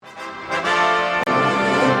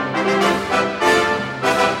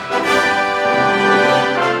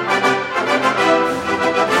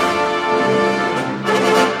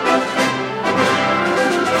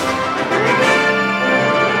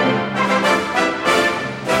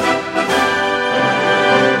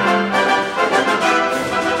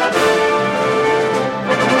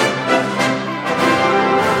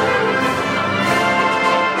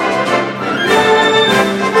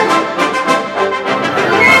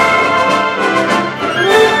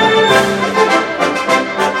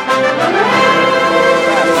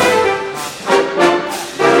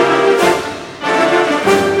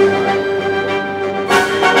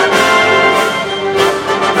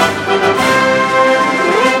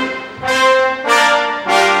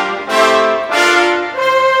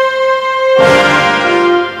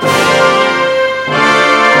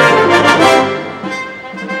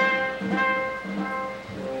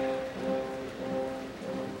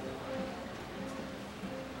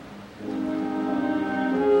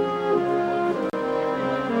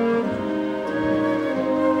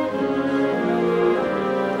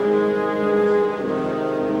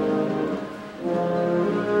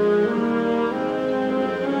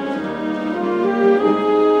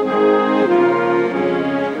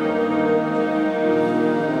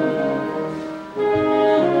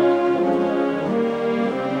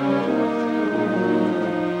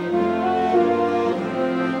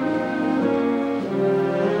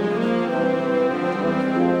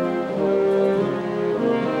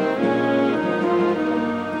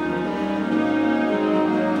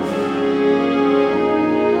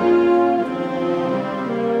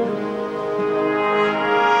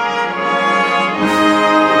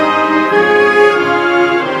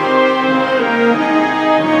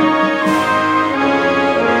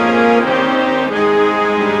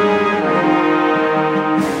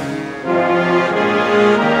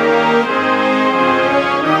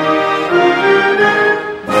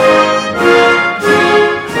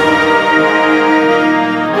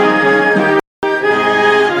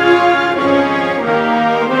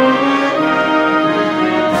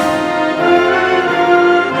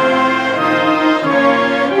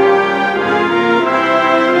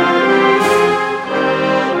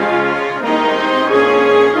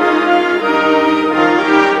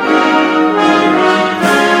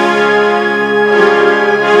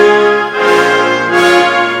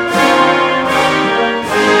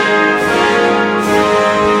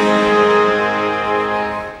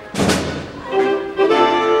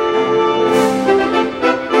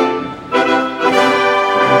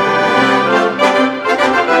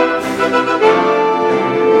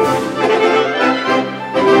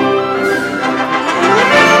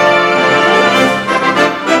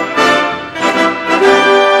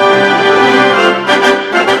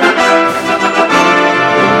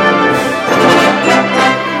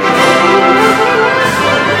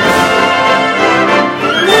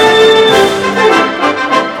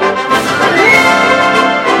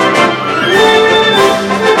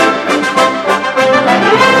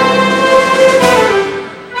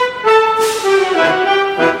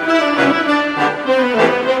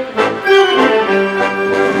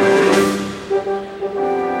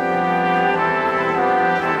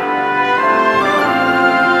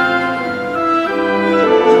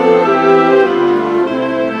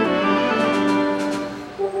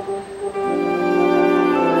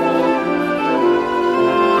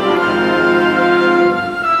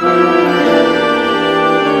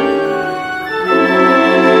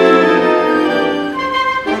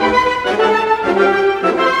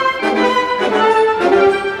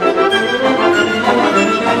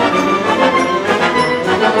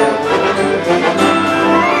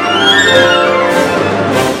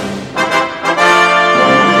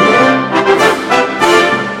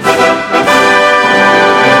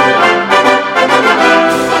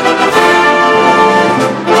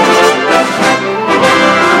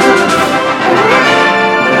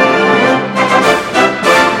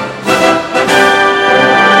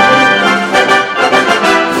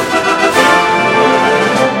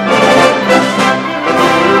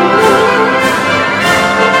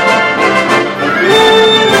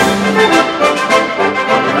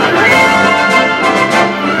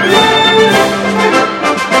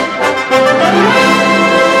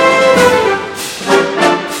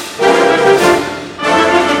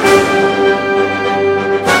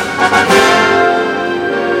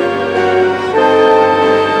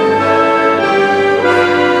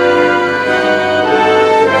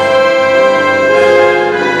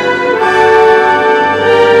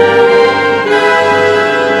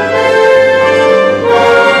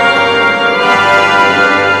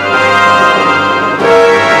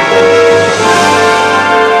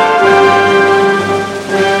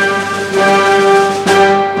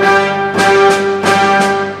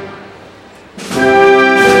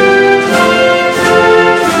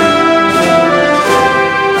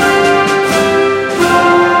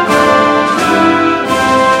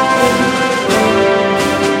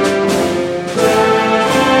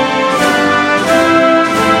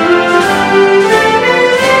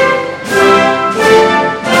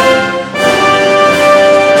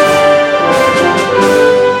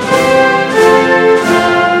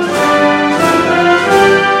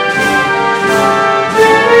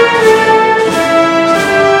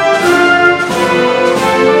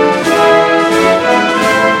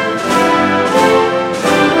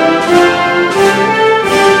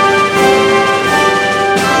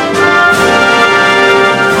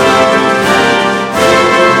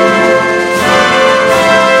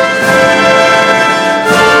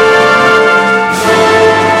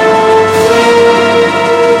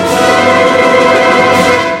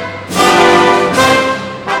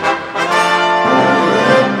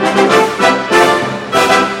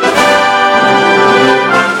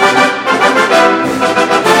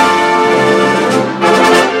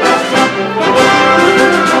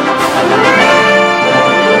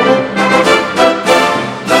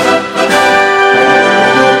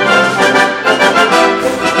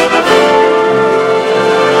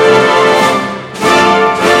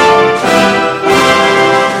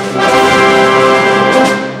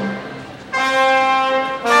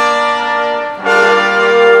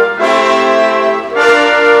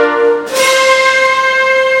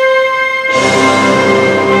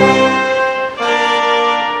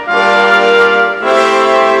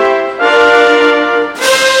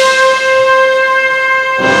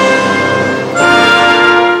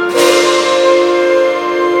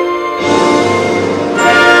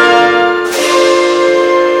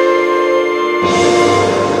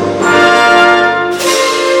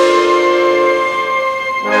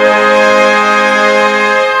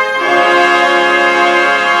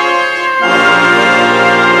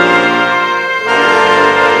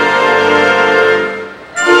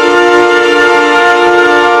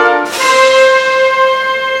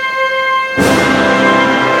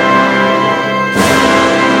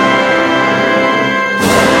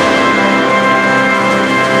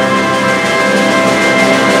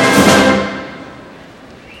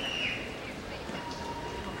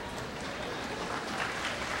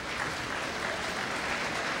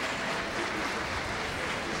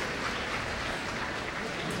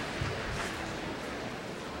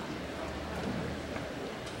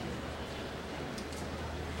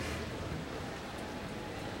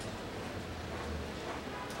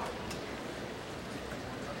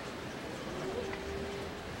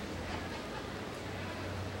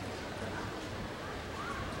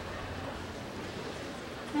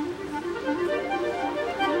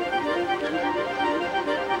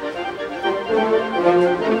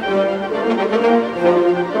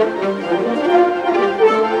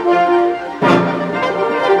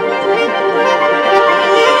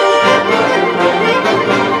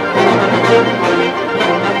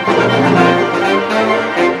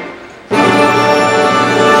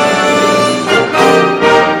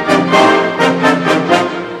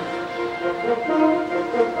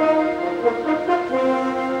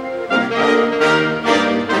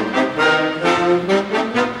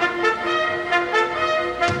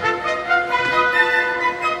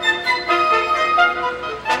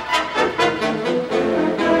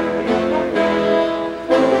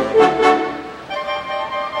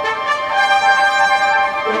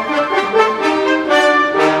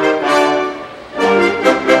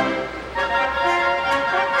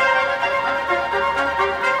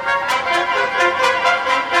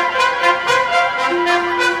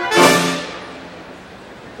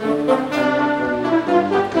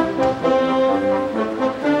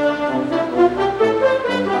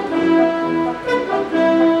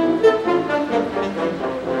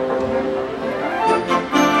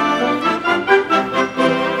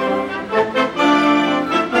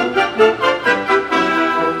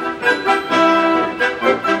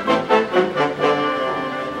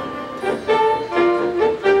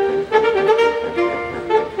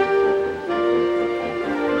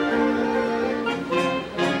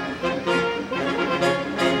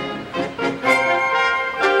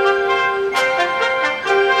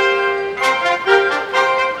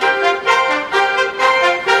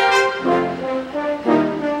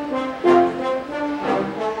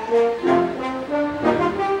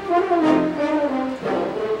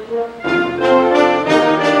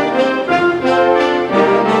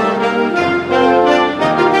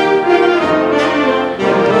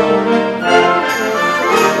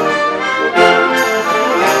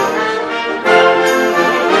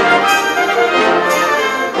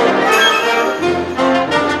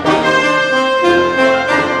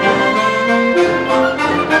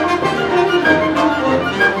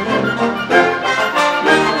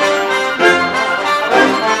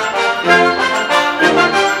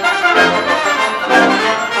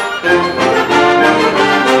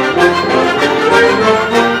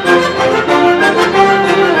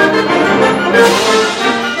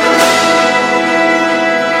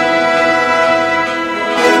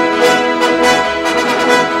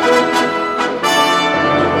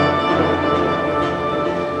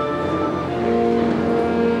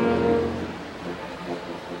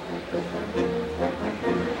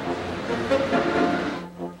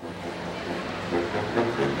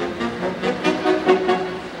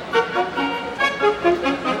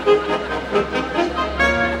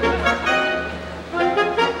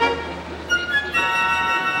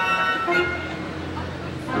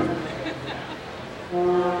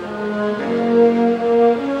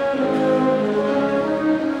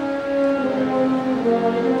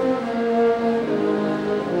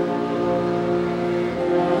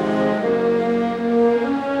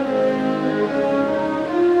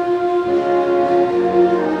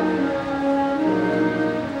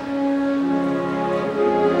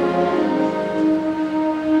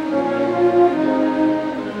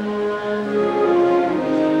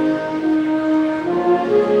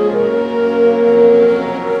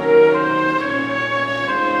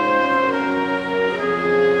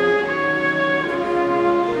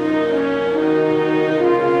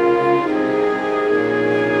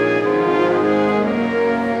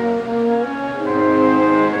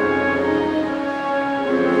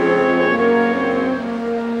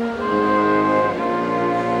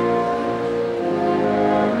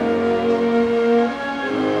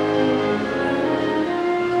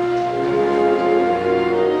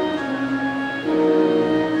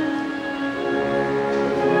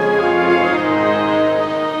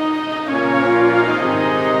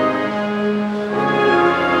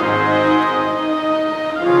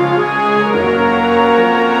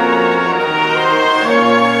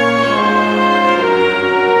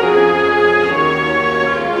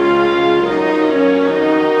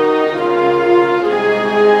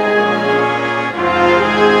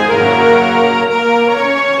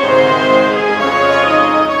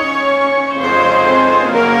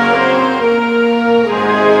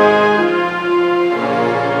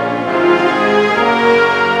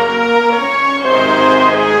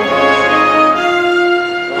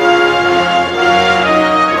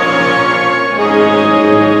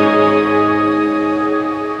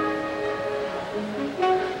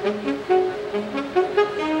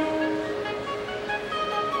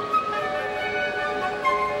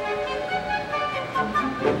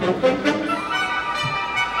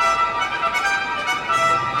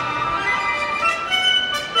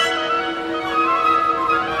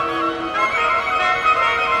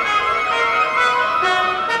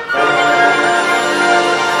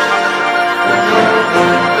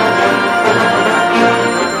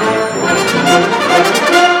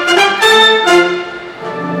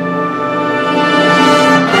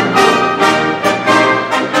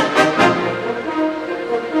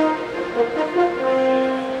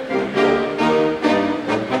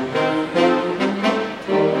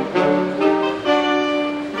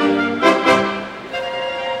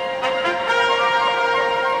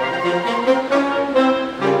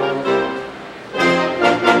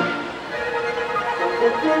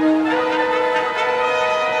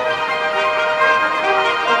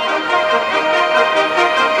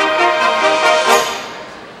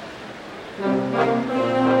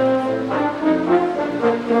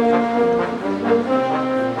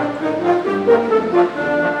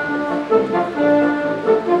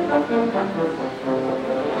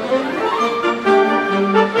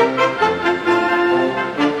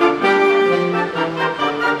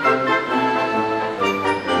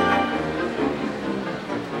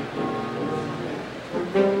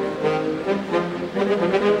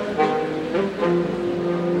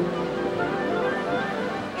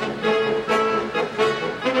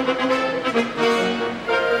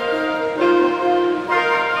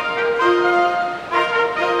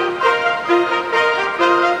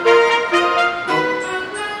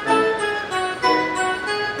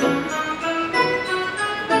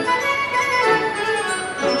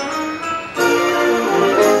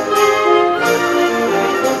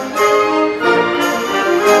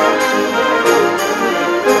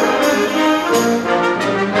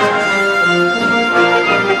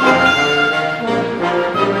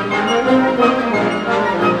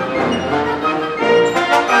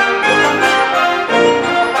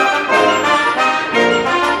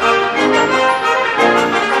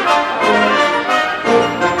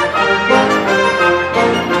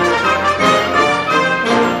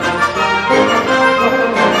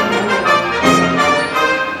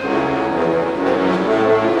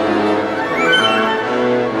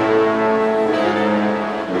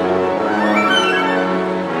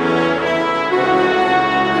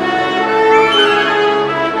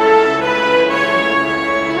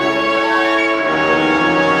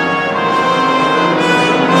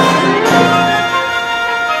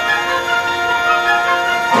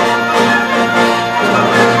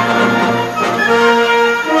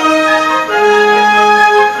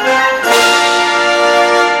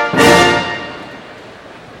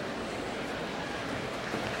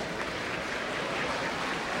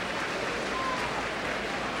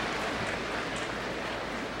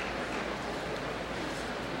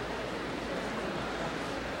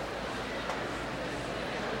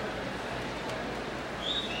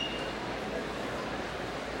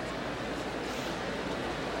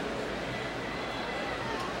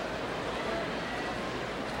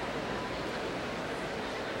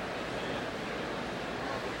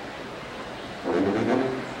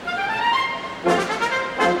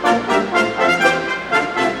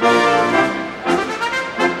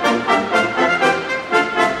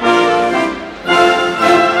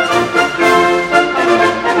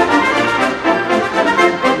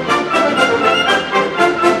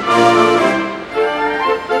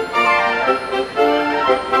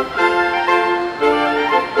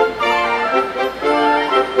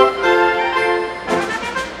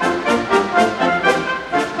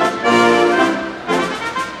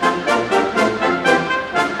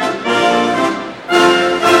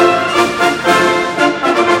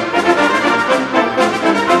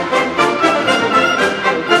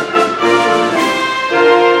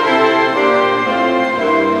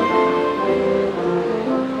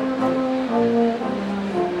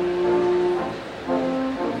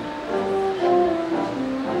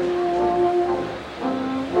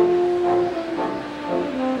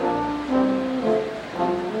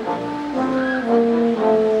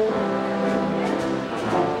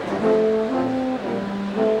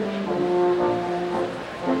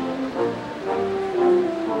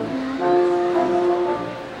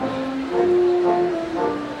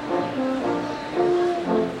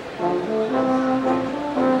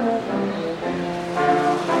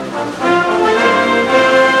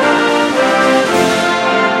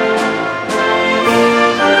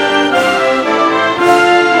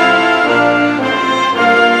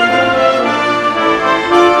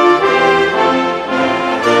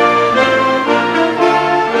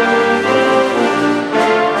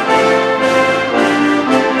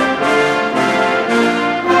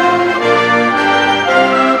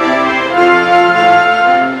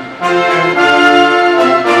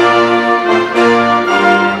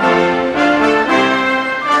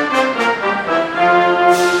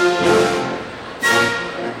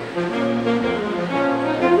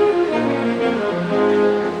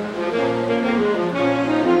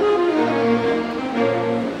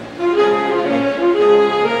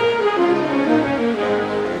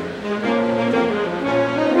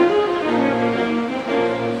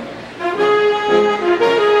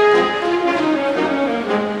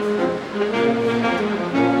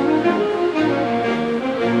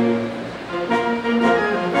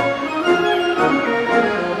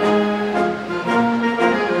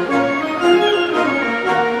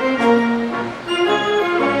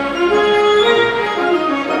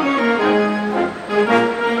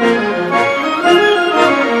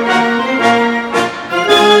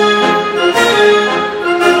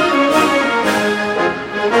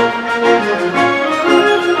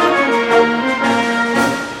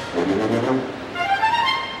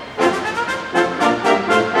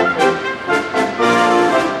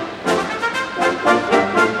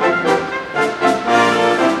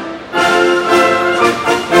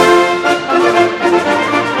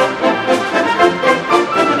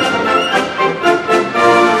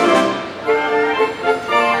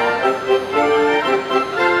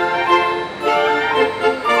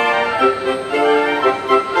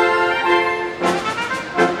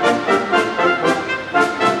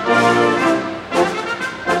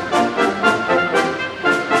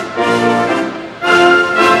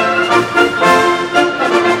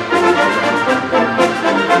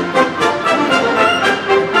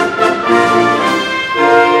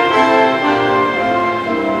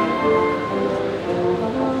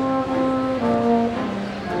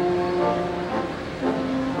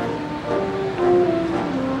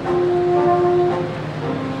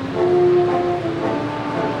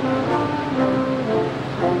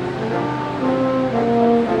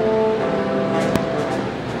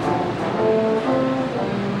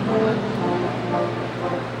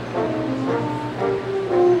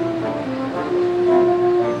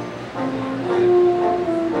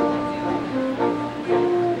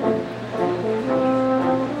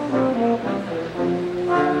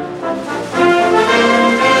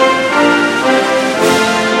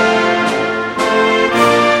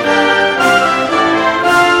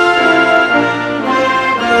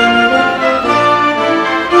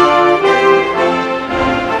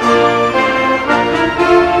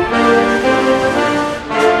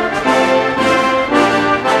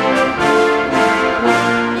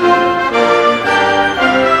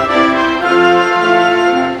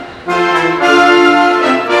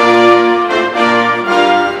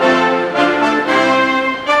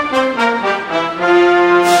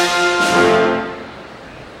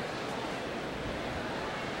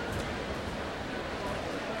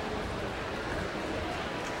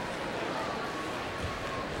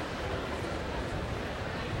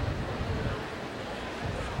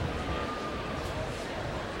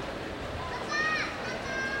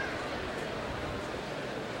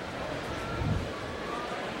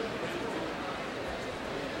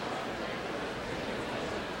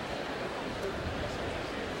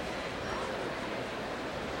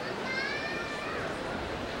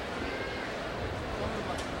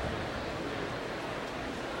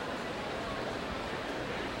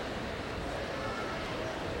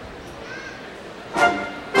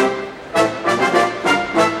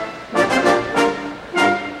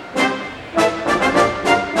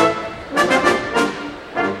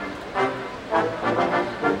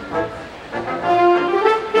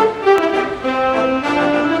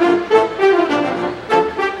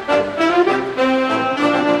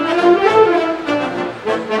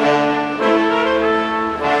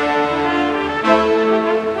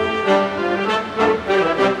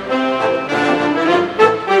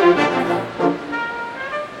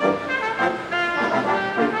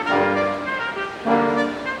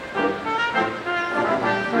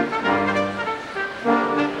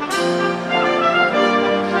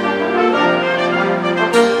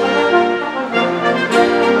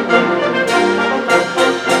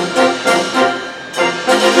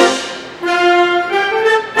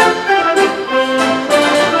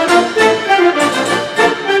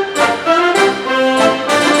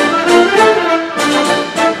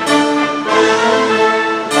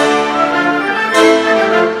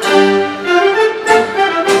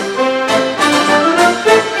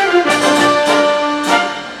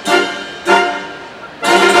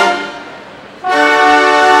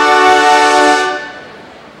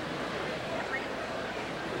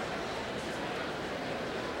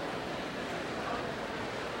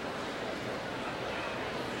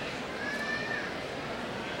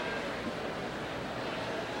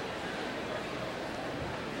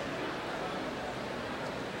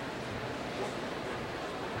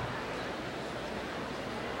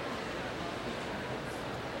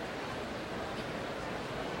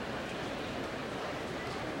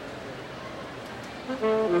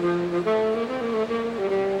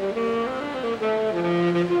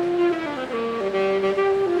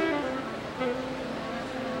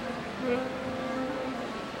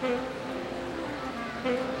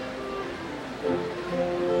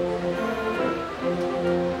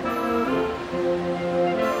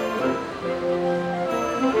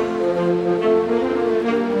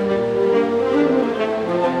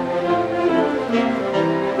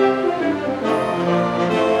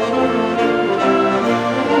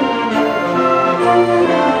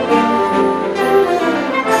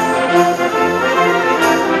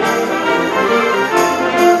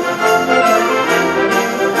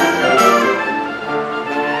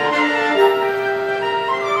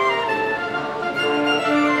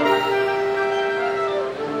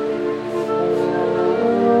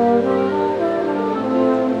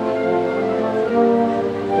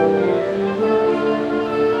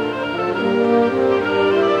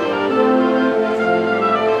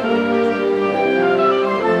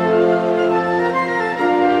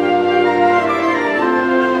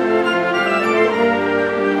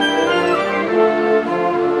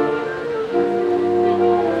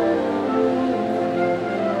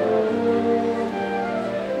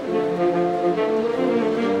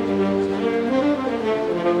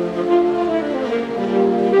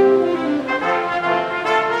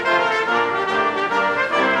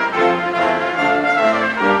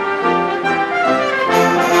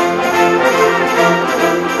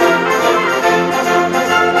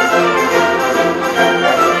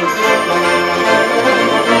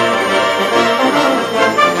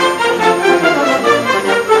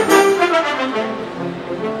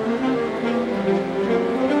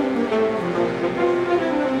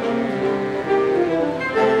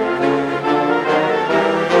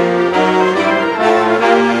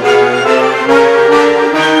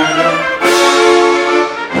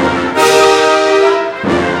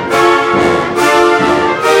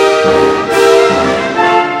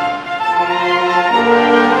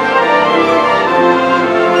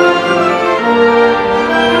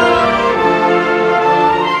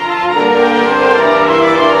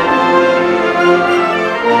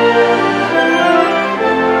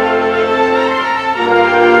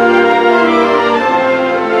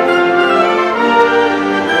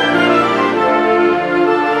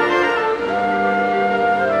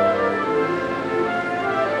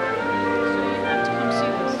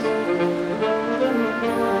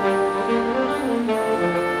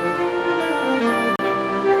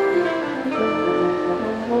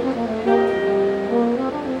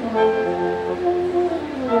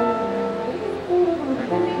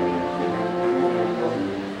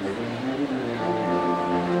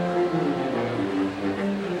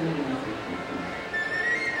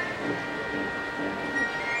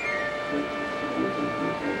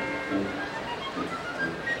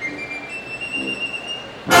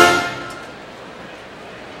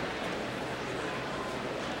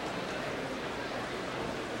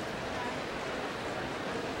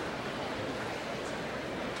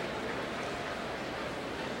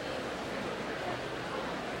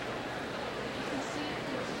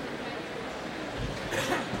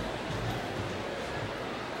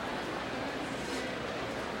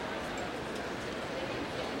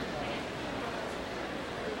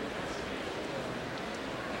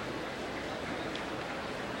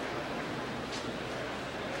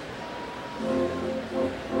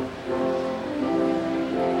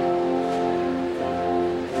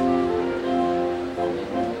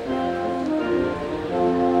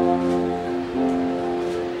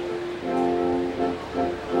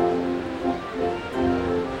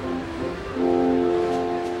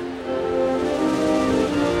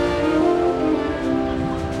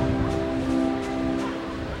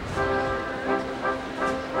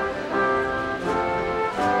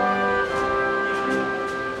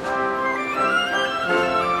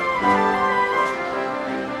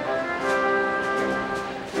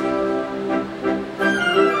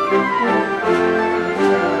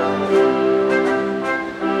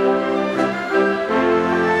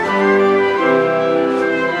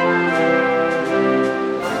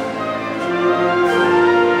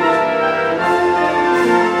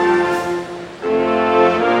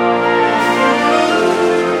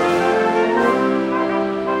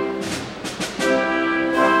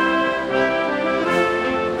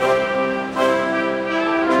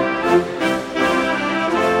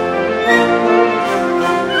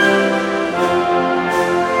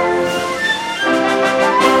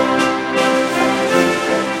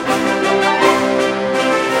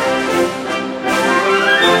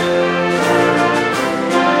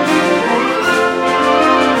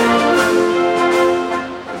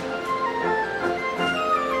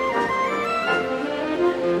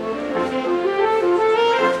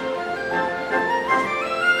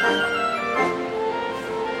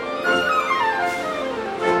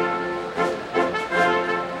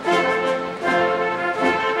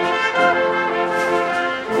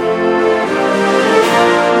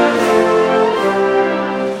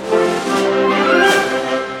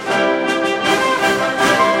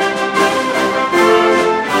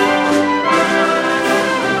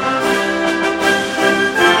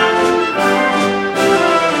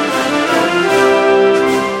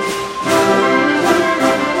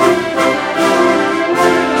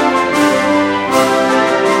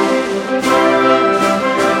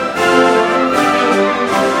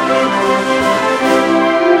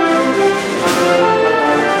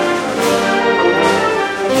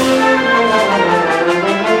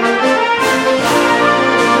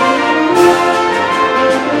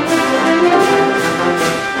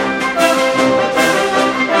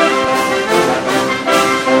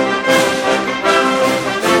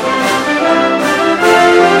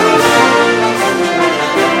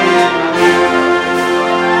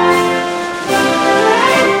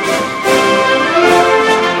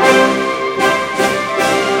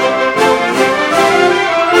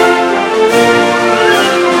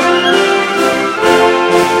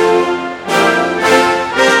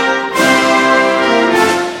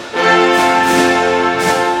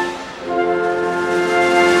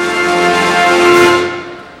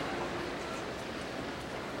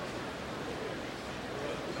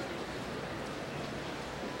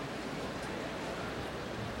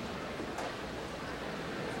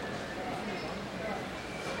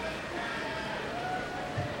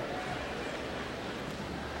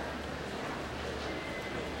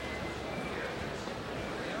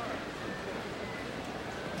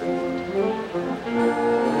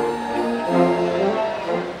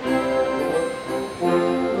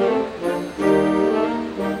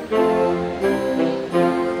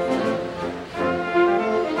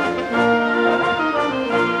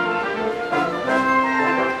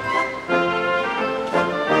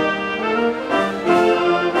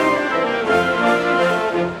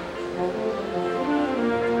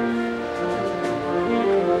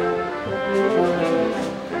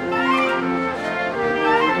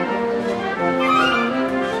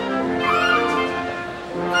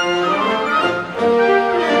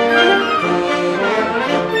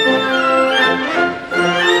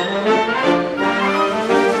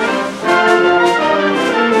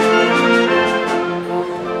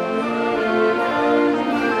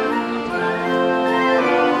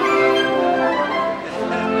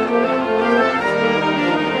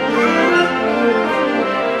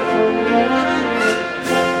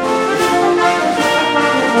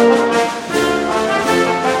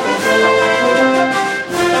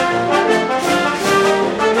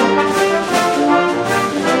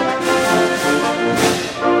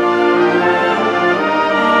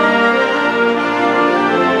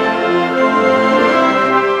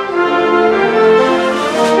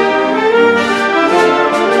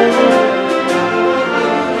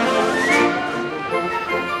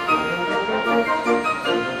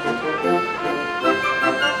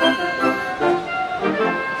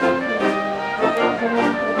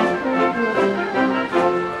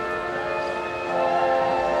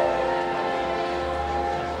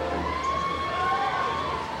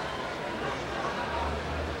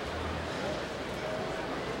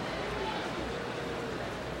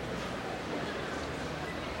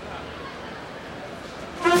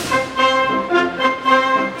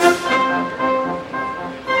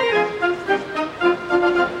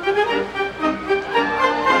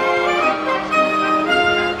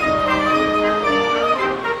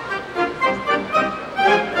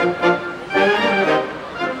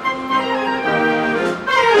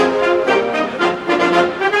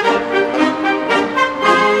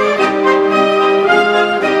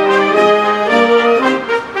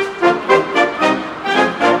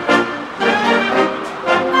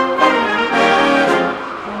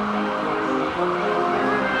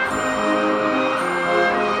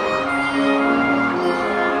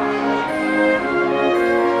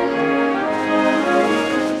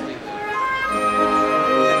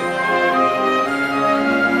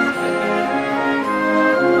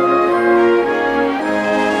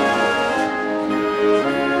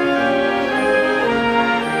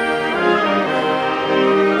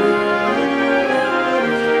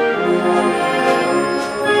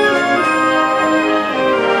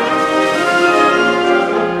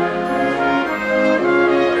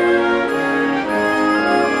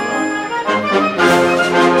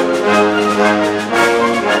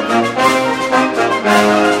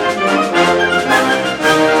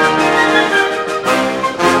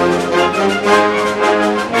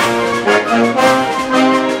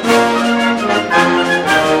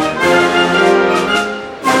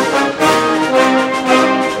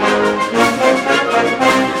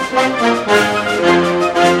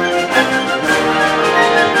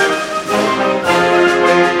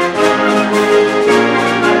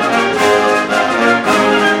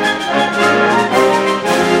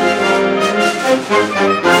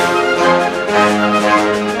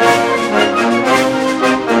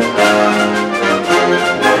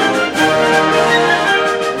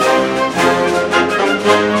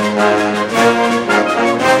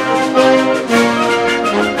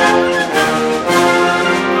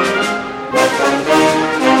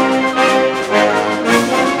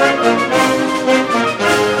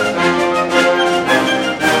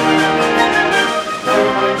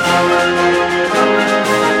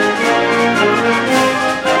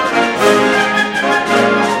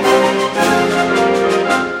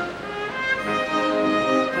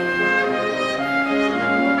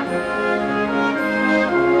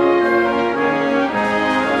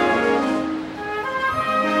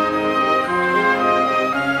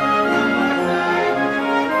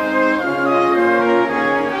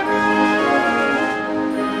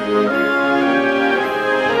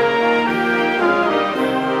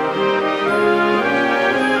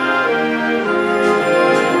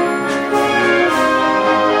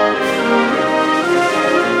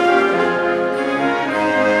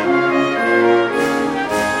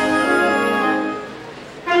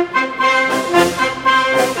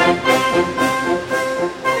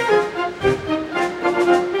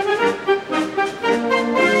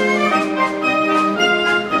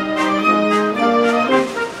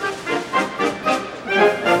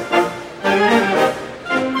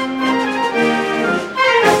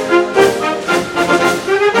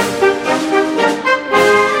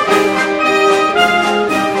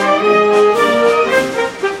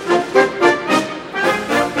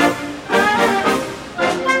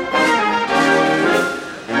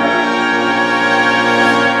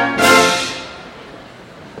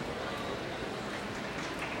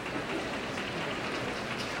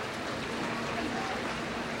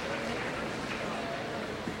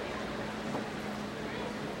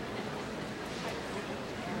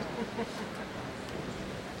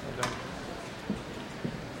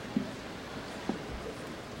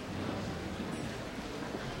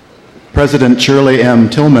President Shirley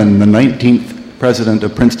M. Tilghman, the 19th President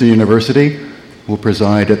of Princeton University, will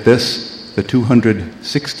preside at this, the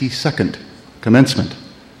 262nd Commencement.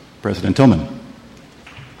 President Tilghman.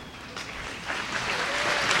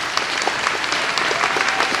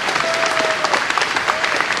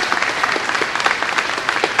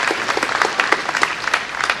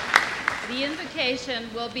 The invocation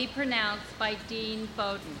will be pronounced by Dean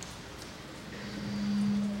Bowden.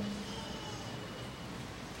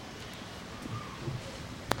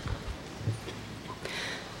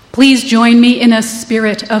 Please join me in a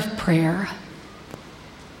spirit of prayer.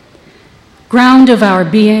 Ground of our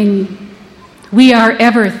being, we are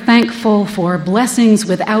ever thankful for blessings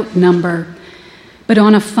without number, but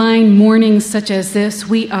on a fine morning such as this,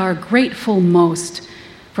 we are grateful most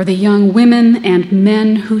for the young women and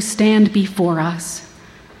men who stand before us.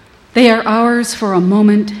 They are ours for a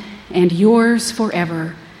moment and yours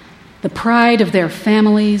forever, the pride of their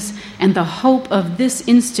families and the hope of this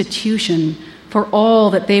institution for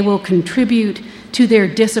all that they will contribute to their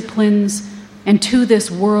disciplines and to this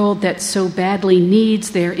world that so badly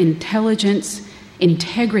needs their intelligence,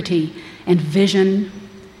 integrity, and vision.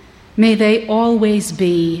 May they always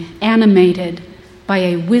be animated by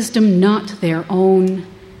a wisdom not their own,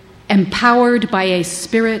 empowered by a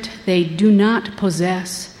spirit they do not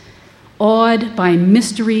possess, awed by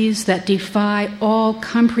mysteries that defy all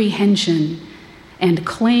comprehension, and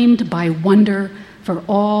claimed by wonder for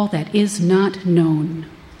all that is not known.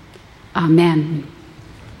 Amen.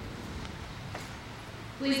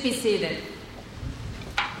 Please be seated.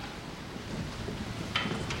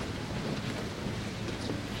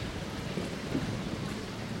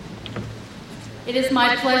 It is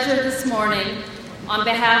my pleasure this morning, on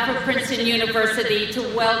behalf of Princeton University, to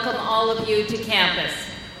welcome all of you to campus.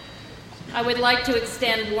 I would like to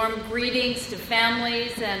extend warm greetings to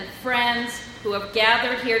families and friends who have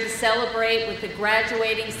gathered here to celebrate with the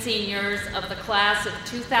graduating seniors of the class of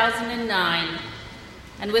 2009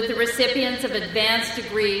 and with the recipients of advanced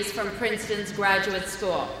degrees from Princeton's Graduate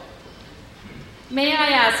School. May I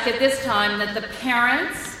ask at this time that the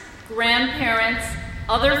parents, grandparents,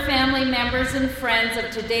 other family members, and friends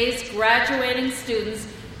of today's graduating students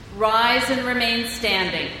rise and remain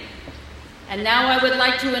standing. And now I would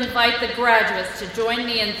like to invite the graduates to join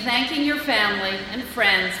me in thanking your family and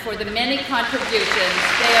friends for the many contributions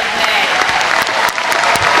they have made.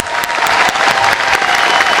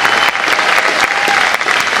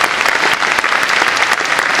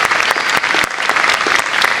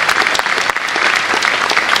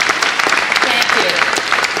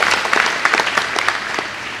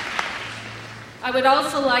 I would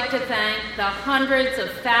also like to thank the hundreds of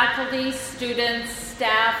faculty, students,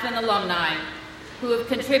 staff, and alumni who have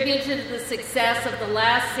contributed to the success of the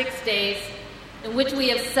last 6 days in which we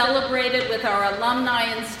have celebrated with our alumni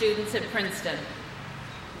and students at Princeton.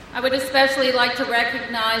 I would especially like to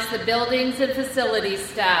recognize the buildings and facilities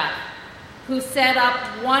staff who set up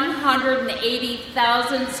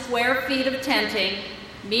 180,000 square feet of tenting,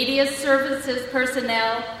 media services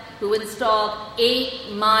personnel who installed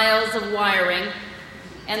 8 miles of wiring,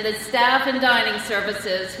 and the staff and dining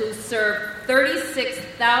services who served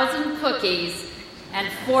 36,000 cookies and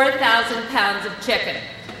 4,000 pounds of chicken.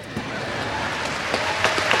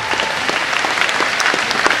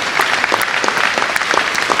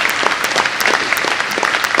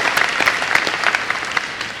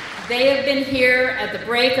 They have been here at the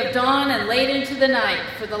break of dawn and late into the night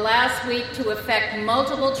for the last week to effect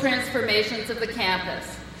multiple transformations of the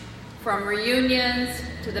campus. From reunions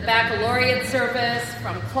to the baccalaureate service,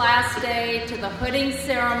 from class day to the hooding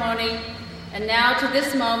ceremony, and now to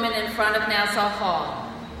this moment in front of Nassau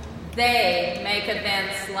Hall. They make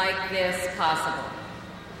events like this possible.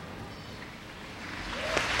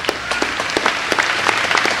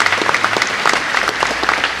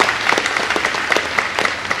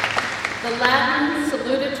 The Latin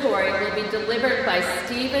salutatory will be delivered by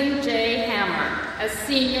Stephen J. Hammer, a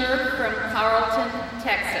senior from Carlton,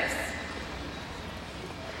 Texas.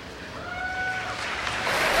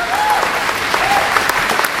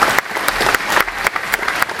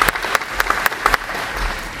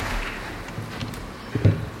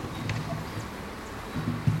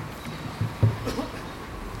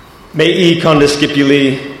 Mei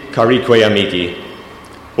condiscipuli carique amici,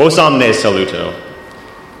 vos omnes saluto.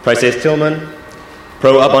 Praeses Tilghman,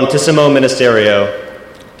 pro abondissimo ministerio,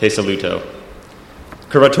 te saluto.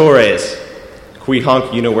 Curatores, qui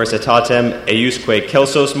hanc universitatem eiusque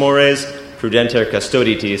celsos mores prudenter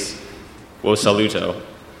custoditis, vos saluto.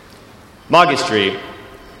 Magistri,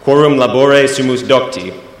 quorum labore sumus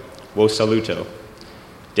docti, vos saluto.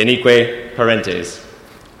 Denique parentes,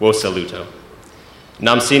 vos saluto.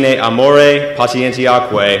 nam sine amore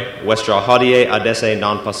patientiaque vestra hodie adesse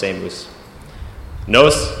non passemus.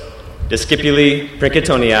 Nos discipuli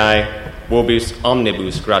Princetoniae vobis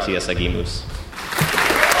omnibus gratias agimus.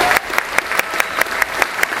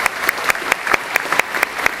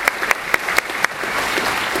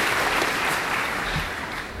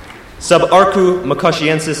 Sub arcu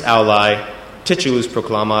Macosiensis aulae titulus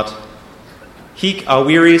proclamat, hic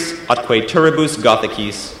aviris atque turibus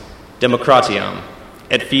Gothicis democratiam,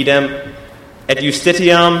 et fidem, et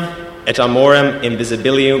justitiam, et amorem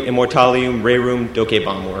invisibilium immortalium rerum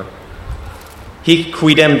docebamur. Hic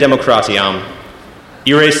quidem democratiam,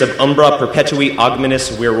 ire sub umbra perpetui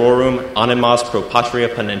agminis virorum animas pro patria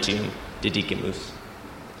ponentium dedicamus.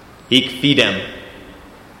 Hic fidem,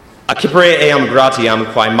 accipere eam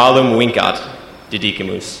gratiam quae malum vincat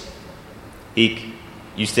dedicamus. Hic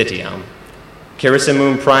justitiam,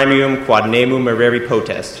 carissimum premium quad nemum ereri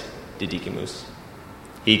potest dedicamus.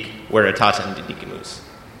 Hic veritatem dedicamus.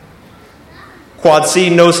 Quod si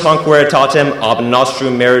nos hanc veritatem ab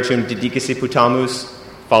nostrum meritum dedicaci putamus,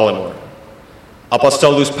 fallimur.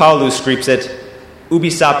 Apostolus Paulus scripsit, ubi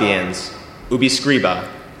sapiens, ubi scriba,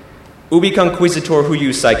 ubi conquisitor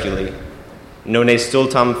huius saeculi, nonne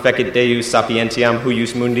stultam fecit Deus sapientiam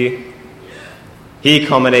huius mundi? Hic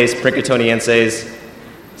homines Princetonienses,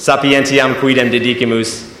 sapientiam quidem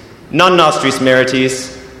dedicamus, non nostris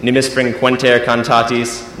meritis, nimis frequenter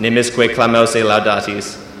cantatis, nimisque clamose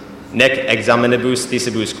laudatis, nec examinibus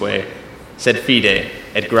thesibusque, sed fide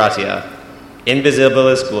et gratia,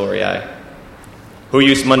 invisibilis gloriae.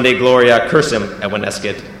 Huius mundi gloria cursum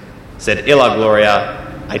evanescit, sed illa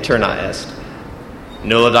gloria aeterna est.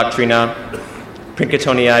 Nulla doctrina,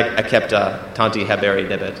 Princetoniae accepta tanti haberi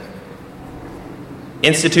debet.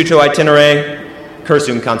 Instituto itinere,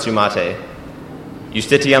 cursum consumate,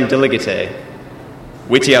 justitiam diligite,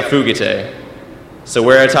 vitia fugite, so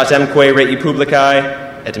veritatemque rei publicae,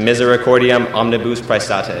 et misericordiam omnibus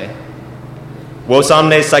praestate. Vos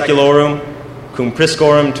omnes saeculorum, cum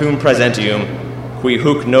priscorum tum presentium, qui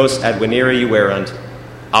huc nos advenire iuerant,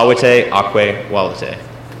 avite aquae valite.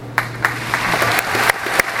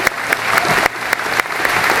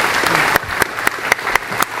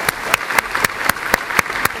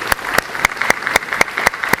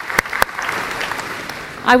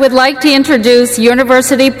 I would like to introduce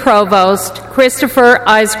University Provost Christopher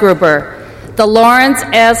Eisgruber, the Lawrence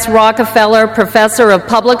S. Rockefeller Professor of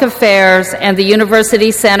Public Affairs and the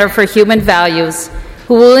University Center for Human Values,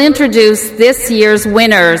 who will introduce this year's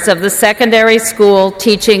winners of the Secondary School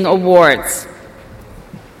Teaching Awards.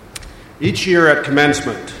 Each year at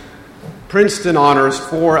commencement, Princeton honors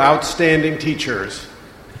 4 outstanding teachers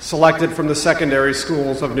selected from the secondary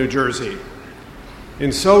schools of New Jersey.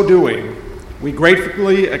 In so doing, we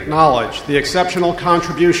gratefully acknowledge the exceptional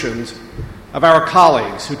contributions of our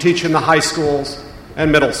colleagues who teach in the high schools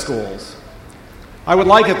and middle schools. I would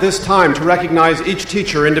like at this time to recognize each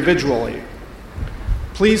teacher individually.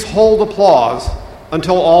 Please hold applause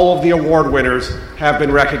until all of the award winners have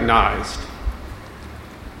been recognized.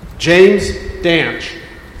 James Danch.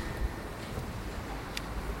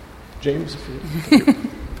 James?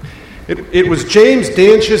 It was James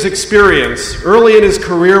Danch's experience early in his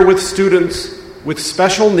career with students with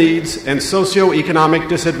special needs and socioeconomic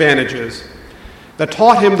disadvantages that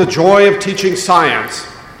taught him the joy of teaching science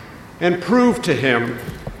and proved to him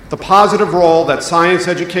the positive role that science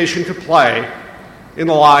education could play in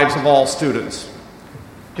the lives of all students.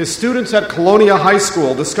 His students at Colonia High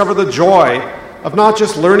School discovered the joy of not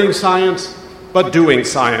just learning science, but doing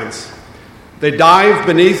science. They dive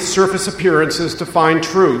beneath surface appearances to find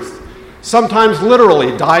truth, sometimes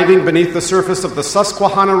literally diving beneath the surface of the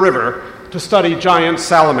Susquehanna River to study giant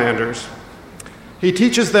salamanders. He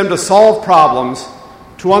teaches them to solve problems,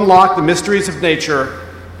 to unlock the mysteries of nature,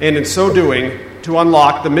 and in so doing, to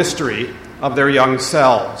unlock the mystery of their young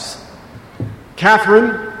selves.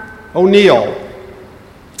 Catherine O'Neill.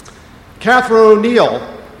 Catherine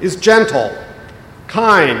O'Neill is gentle,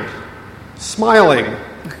 kind, smiling,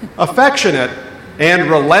 affectionate, and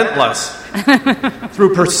relentless.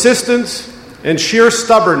 Through persistence and sheer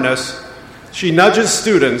stubbornness, she nudges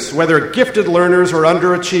students, whether gifted learners or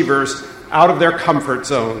underachievers, out of their comfort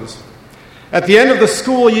zones. At the end of the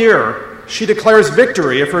school year, she declares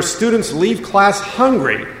victory if her students leave class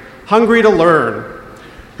hungry to learn.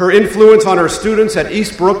 Her influence on her students at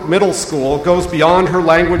Eastbrook Middle School goes beyond her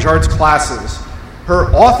language arts classes. Her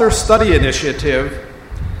author study initiative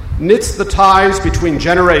knits the ties between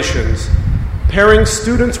generations, pairing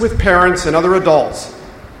students with parents and other adults,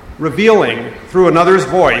 revealing, through another's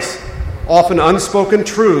voice, often unspoken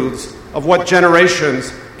truths of what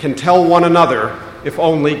generations can tell one another if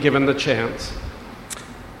only given the chance.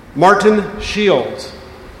 Martin Shields.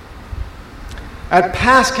 At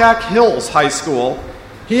Pascack Hills High School,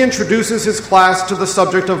 he introduces his class to the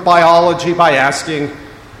subject of biology by asking,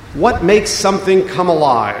 "What makes something come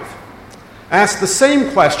alive?" Asked the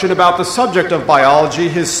same question about the subject of biology,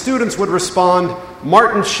 his students would respond,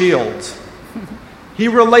 "Martin Shields." He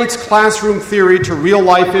relates classroom theory to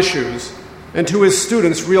real-life issues and to his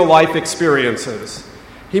students' real-life experiences.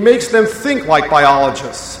 He makes them think like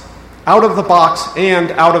biologists, out of the box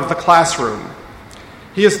and out of the classroom.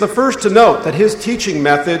 He is the first to note that his teaching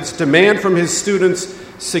methods demand from his students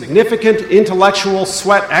significant intellectual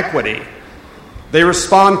sweat equity. They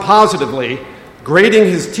respond positively, grading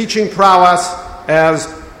his teaching prowess as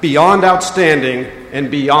beyond outstanding and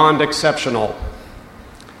beyond exceptional.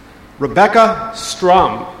 Rebecca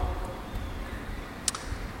Strum.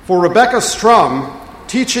 For Rebecca Strum,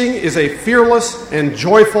 teaching is a fearless and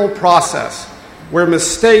joyful process where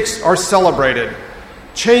mistakes are celebrated,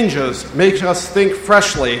 changes make us think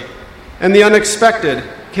freshly, and the unexpected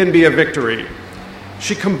can be a victory.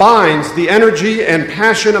 She combines the energy and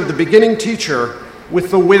passion of the beginning teacher with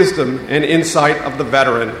the wisdom and insight of the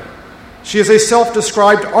veteran. She is a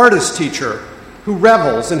self-described artist teacher who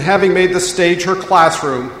revels in having made the stage her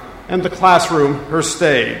classroom and the classroom her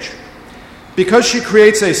stage. Because she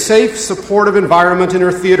creates a safe, supportive environment in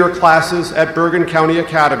her theater classes at Bergen County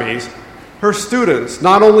Academies, her students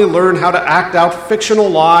not only learn how to act out fictional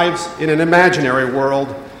lives in an imaginary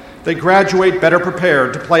world, they graduate better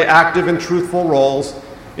prepared to play active and truthful roles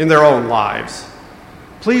in their own lives.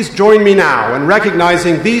 Please join me now in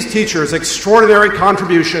recognizing these teachers' extraordinary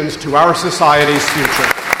contributions to our society's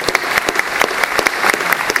future.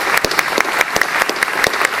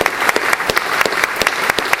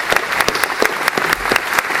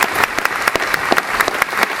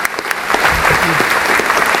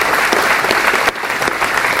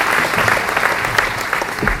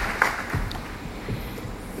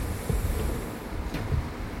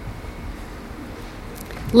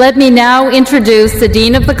 Let me now introduce the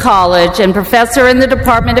Dean of the College and Professor in the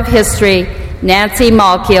Department of History, Nancy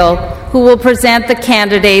Malkiel, who will present the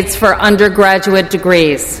candidates for undergraduate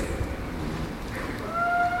degrees.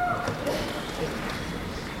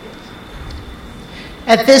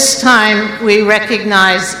 At this time, we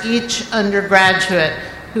recognize each undergraduate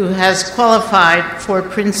who has qualified for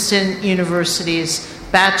Princeton University's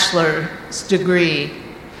bachelor's degree.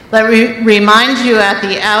 Let me remind you at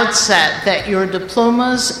the outset that your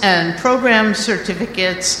diplomas and program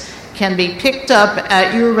certificates can be picked up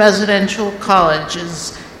at your residential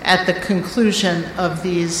colleges at the conclusion of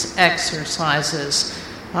these exercises.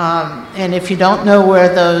 And if you don't know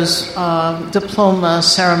where those diploma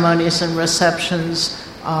ceremonies and receptions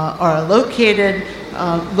are located,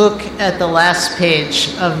 look at the last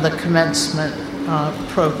page of the commencement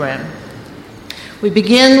program. We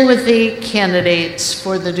begin with the candidates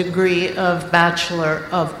for the degree of Bachelor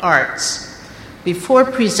of Arts. Before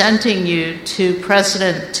presenting you to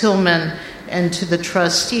President Tilghman and to the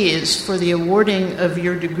trustees for the awarding of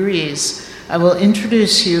your degrees, I will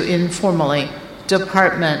introduce you informally,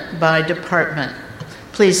 department by department.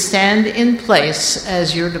 Please stand in place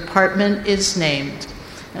as your department is named,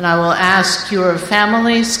 and I will ask your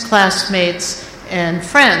families, classmates, and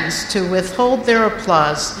friends to withhold their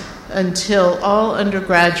applause until all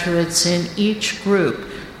undergraduates in each group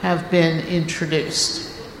have been introduced.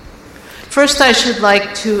 First, I should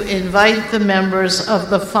like to invite the members of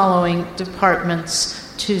the following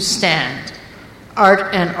departments to stand: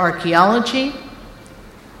 Art and Archaeology,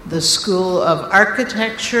 the School of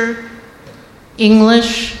Architecture,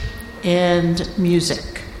 English, and Music.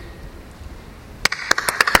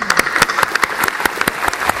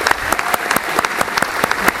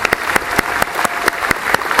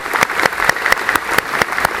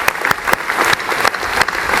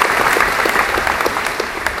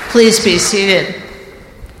 Please be seated.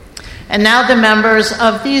 And now the members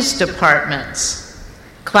of these departments: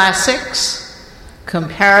 Classics,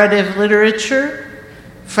 Comparative Literature,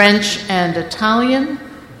 French and Italian,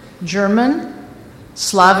 German,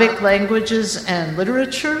 Slavic Languages and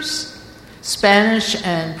Literatures, Spanish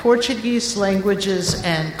and Portuguese Languages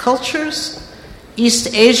and Cultures,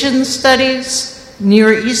 East Asian Studies,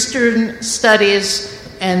 Near Eastern Studies,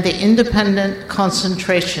 and the Independent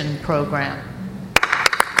Concentration Program.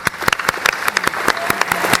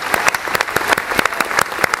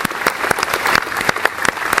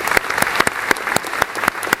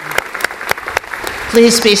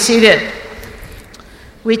 Please be seated.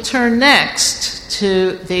 We turn next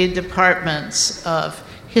to the departments of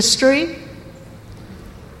History,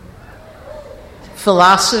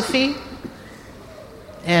 Philosophy,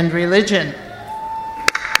 and Religion.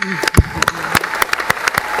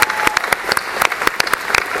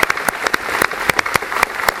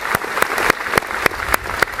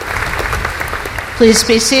 Please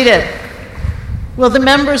be seated. Will the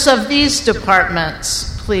members of these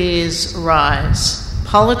departments please rise?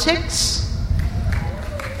 Politics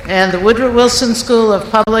and the Woodrow Wilson School of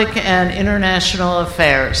Public and International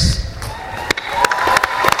Affairs.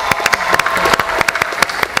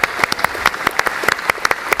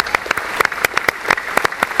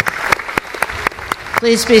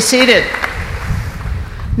 Please be seated.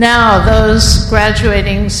 Now, those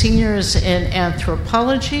graduating seniors in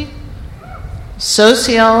anthropology,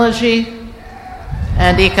 sociology,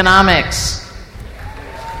 and economics.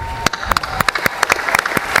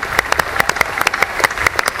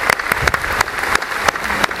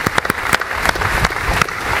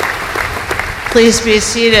 Please be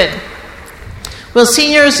seated. Will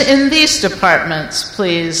seniors in these departments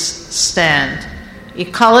please stand?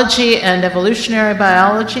 Ecology and evolutionary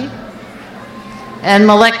biology, and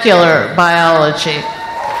molecular biology.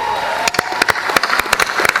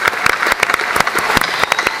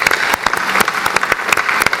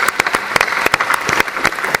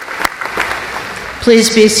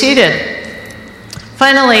 Please be seated.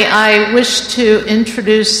 Finally, I wish to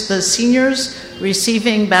introduce the seniors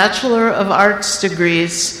receiving Bachelor of Arts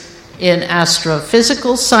degrees in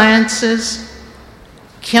astrophysical sciences,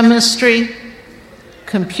 chemistry,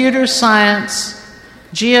 computer science,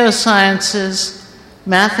 geosciences,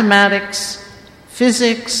 mathematics,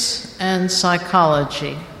 physics, and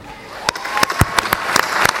psychology.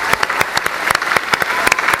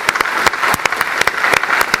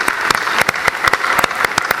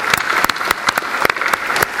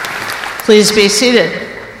 Please be seated.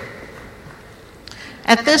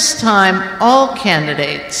 At this time, all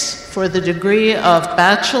candidates for the degree of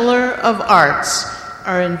Bachelor of Arts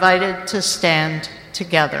are invited to stand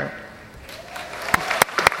together.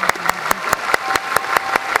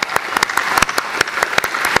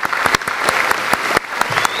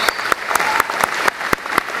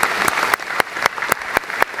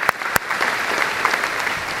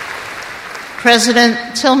 President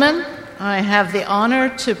Tilghman, I have the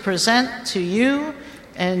honor to present to you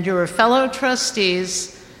and your fellow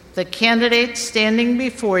trustees the candidates standing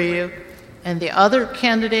before you and the other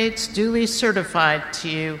candidates duly certified to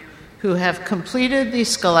you who have completed the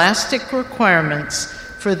scholastic requirements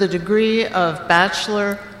for the degree of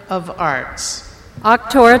Bachelor of Arts.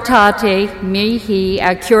 Auctoritate mihi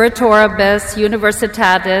accuratoribus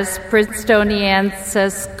universitatis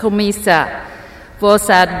Princetoniensis commissa, vos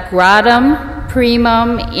ad gradum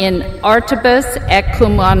primum in artibus et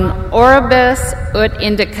cum honoribus ut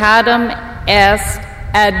indicatum est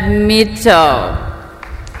admitto.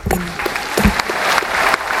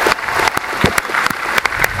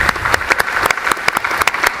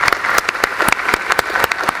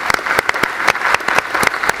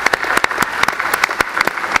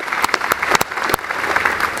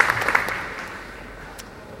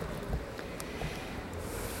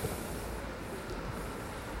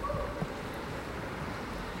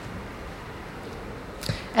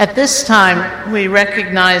 At this time, we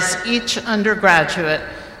recognize each undergraduate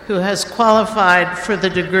who has qualified for the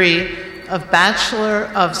degree of Bachelor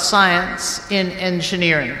of Science in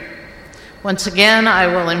Engineering. Once again, I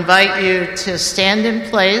will invite you to stand in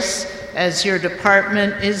place as your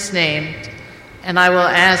department is named, and I will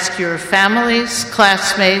ask your families,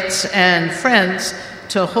 classmates, and friends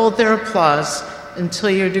to hold their applause until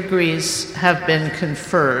your degrees have been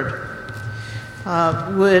conferred.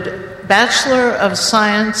 Would Bachelor of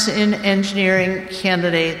Science in Engineering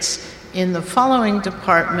candidates in the following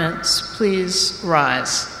departments please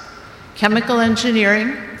rise? Chemical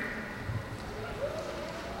Engineering,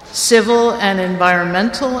 Civil and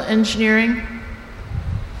Environmental Engineering,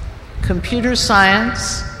 Computer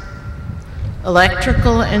Science,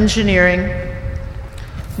 Electrical Engineering,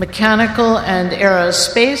 Mechanical and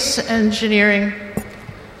Aerospace Engineering,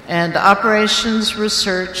 and Operations,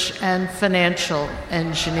 Research, and Financial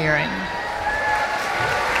Engineering.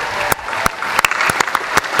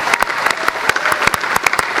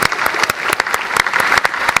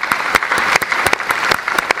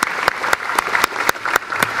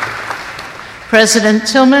 President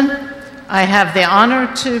Tilghman, I have the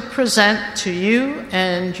honor to present to you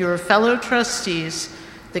and your fellow trustees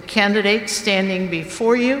the candidates standing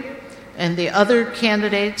before you and the other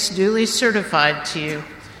candidates duly certified to you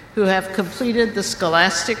who have completed the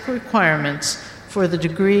scholastic requirements for the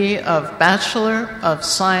degree of Bachelor of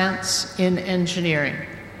Science in Engineering.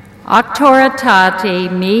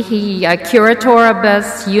 Auctoritate mihi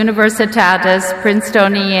accuratoribus universitatis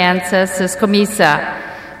Princetoniensis commissa,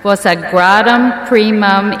 vos ad gradum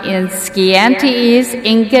primum in scientiis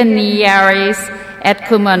ingeniaris et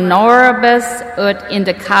cum honoribus ut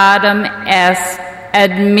indicatum est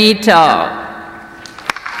admitto.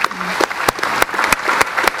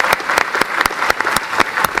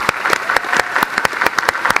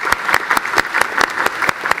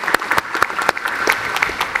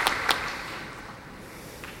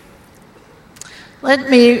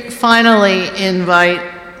 Let me finally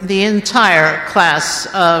invite the entire class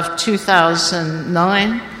of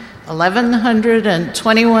 2009,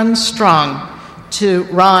 1,121 strong, to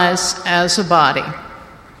rise as a body.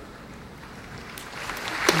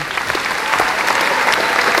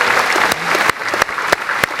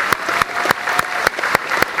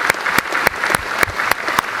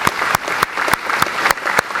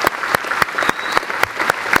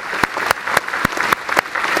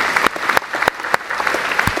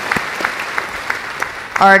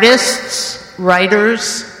 Artists,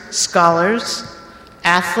 writers, scholars,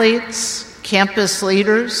 athletes, campus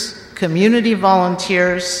leaders, community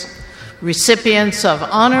volunteers, recipients of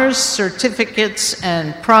honors, certificates,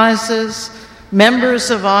 and prizes,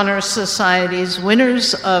 members of honor societies,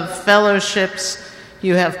 winners of fellowships,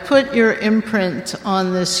 you have put your imprint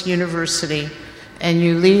on this university, and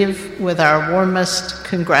you leave with our warmest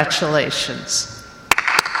congratulations.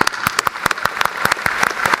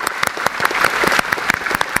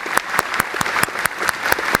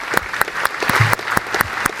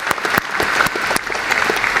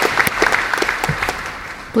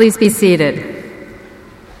 Please be seated.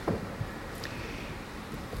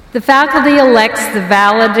 The faculty elects the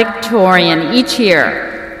valedictorian each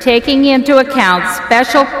year, taking into account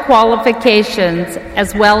special qualifications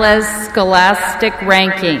as well as scholastic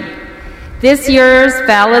ranking. This year's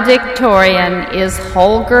valedictorian is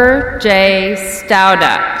Holger J.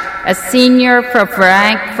 Stauda, a senior from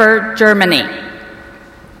Frankfurt, Germany.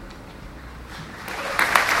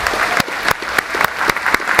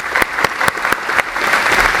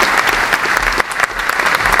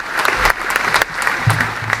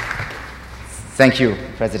 Thank you,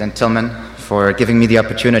 President Tilghman, for giving me the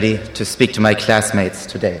opportunity to speak to my classmates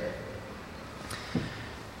today.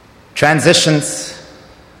 Transitions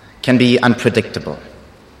can be unpredictable.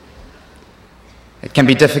 It can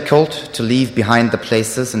be difficult to leave behind the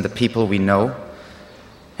places and the people we know,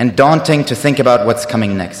 and daunting to think about what's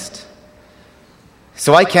coming next.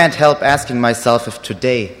 So I can't help asking myself if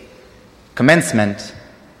today, commencement,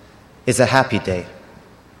 is a happy day.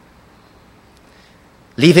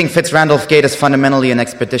 Leaving Fitzrandolph Gate is fundamentally an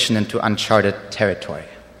expedition into uncharted territory.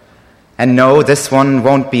 And no, this one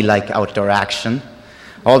won't be like outdoor action,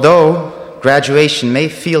 although graduation may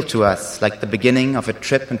feel to us like the beginning of a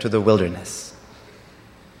trip into the wilderness.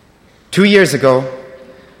 2 years ago,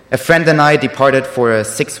 a friend and I departed for a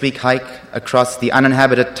 6-week hike across the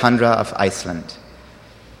uninhabited tundra of Iceland.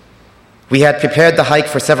 We had prepared the hike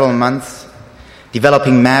for several months,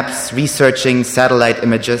 developing maps, researching satellite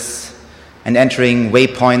images, and entering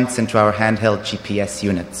waypoints into our handheld GPS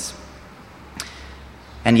units.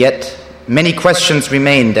 And yet, many questions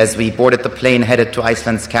remained as we boarded the plane headed to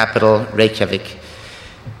Iceland's capital, Reykjavik.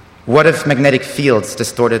 What if magnetic fields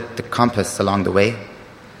distorted the compass along the way?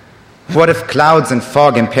 What if clouds and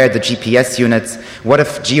fog impaired the GPS units? What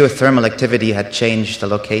if geothermal activity had changed the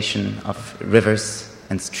location of rivers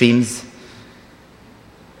and streams?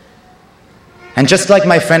 And just like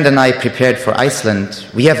my friend and I prepared for Iceland,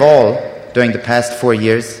 we have all, during the past 4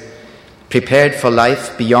 years, prepared for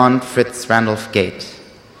life beyond Fitz-Randolph Gate.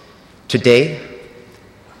 Today,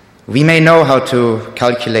 we may know how to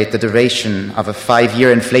calculate the duration of a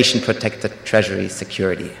 5-year inflation-protected Treasury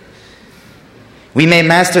security. We may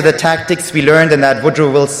master the tactics we learned in that Woodrow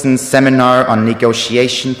Wilson seminar on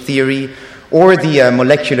negotiation theory, or the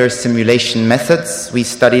molecular simulation methods we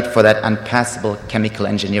studied for that unpassable chemical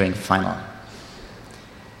engineering final.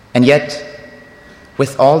 And yet,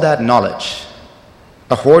 with all that knowledge,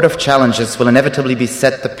 a horde of challenges will inevitably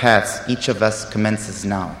beset the paths each of us commences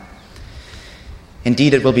now.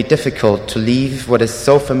 Indeed, it will be difficult to leave what is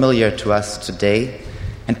so familiar to us today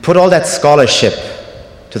and put all that scholarship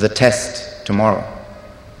to the test tomorrow.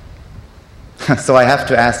 So I have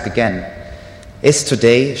to ask again,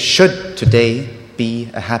 should today be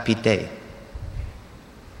a happy day?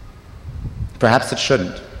 Perhaps it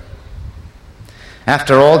shouldn't.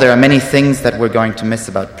 After all, there are many things that we're going to miss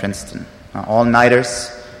about Princeton.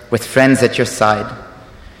 All-nighters with friends at your side,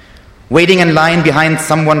 waiting in line behind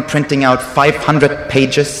someone printing out 500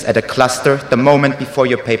 pages at a cluster the moment before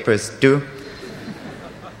your paper is due,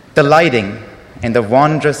 delighting in the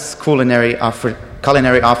wondrous culinary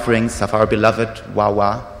offerings of our beloved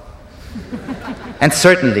Wawa, and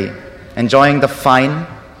certainly enjoying the fine,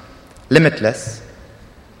 limitless,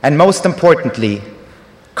 and most importantly,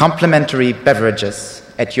 complimentary beverages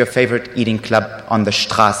at your favorite eating club on the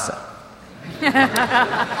Straße.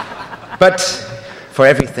 But for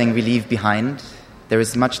everything we leave behind, there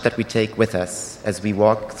is much that we take with us as we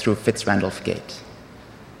walk through Fitzrandolph Gate.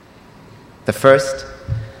 The first,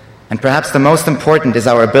 and perhaps the most important, is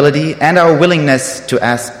our ability and our willingness to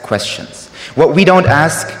ask questions. What we don't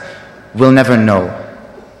ask, we'll never know.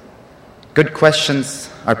 Good questions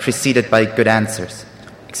are preceded by good answers.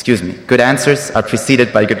 Good answers are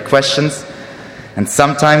preceded by good questions, and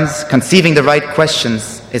sometimes conceiving the right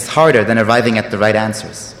questions is harder than arriving at the right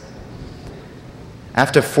answers.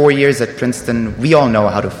 After 4 years at Princeton, we all know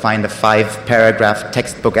how to find a 5-paragraph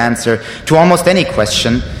textbook answer to almost any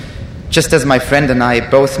question, just as my friend and I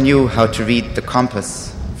both knew how to read the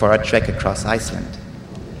compass for our trek across Iceland.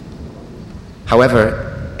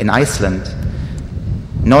 However, in Iceland,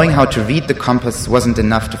 knowing how to read the compass wasn't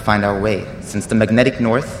enough to find our way, since the magnetic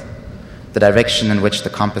north, the direction in which the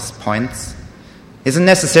compass points, isn't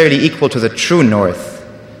necessarily equal to the true north,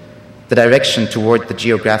 the direction toward the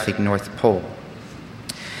geographic North Pole.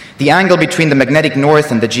 The angle between the magnetic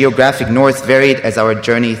north and the geographic north varied as our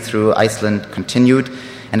journey through Iceland continued,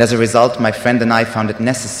 and as a result, my friend and I found it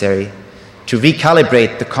necessary to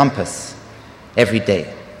recalibrate the compass every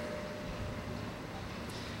day.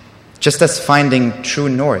 Just as finding true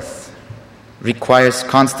north requires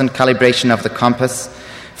constant calibration of the compass,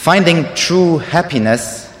 finding true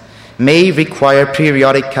happiness may require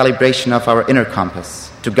periodic calibration of our inner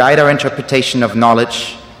compass to guide our interpretation of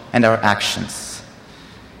knowledge and our actions.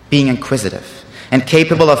 Being inquisitive and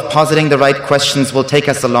capable of positing the right questions will take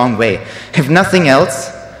us a long way. If nothing else,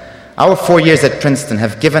 our 4 years at Princeton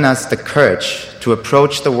have given us the courage to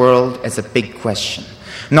approach the world as a big question,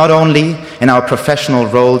 not only in our professional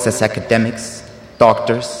roles as academics,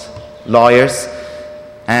 doctors, lawyers,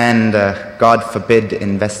 and, God forbid,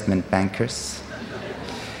 investment bankers,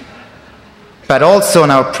 but also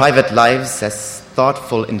in our private lives as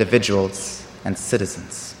thoughtful individuals and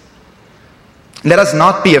citizens. Let us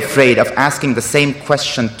not be afraid of asking the same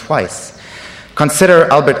question twice. Consider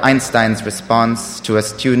Albert Einstein's response to a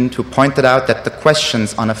student who pointed out that the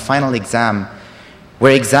questions on a final exam were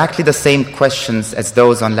exactly the same questions as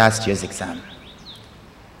those on last year's exam.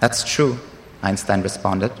 That's true, Einstein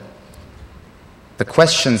responded. The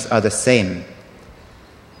questions are the same,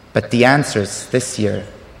 but the answers this year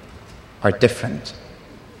are different.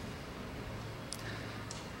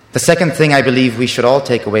 The second thing I believe we should all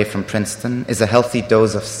take away from Princeton is a healthy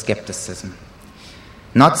dose of skepticism.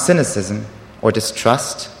 Not cynicism or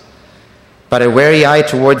distrust, but a wary eye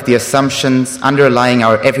toward the assumptions underlying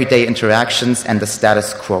our everyday interactions and the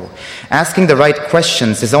status quo. Asking the right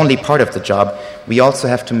questions is only part of the job. We also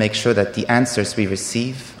have to make sure that the answers we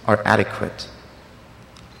receive are adequate.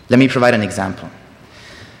 Let me provide an example.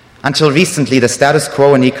 Until recently, the status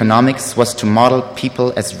quo in economics was to model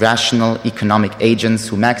people as rational economic agents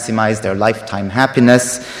who maximize their lifetime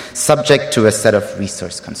happiness, subject to a set of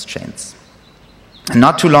resource constraints. And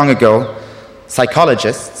not too long ago,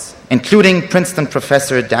 psychologists, including Princeton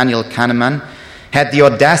professor Daniel Kahneman, had the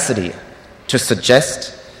audacity to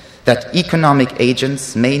suggest that economic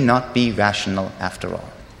agents may not be rational after all.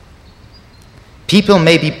 People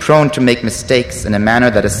may be prone to make mistakes in a manner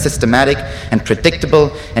that is systematic and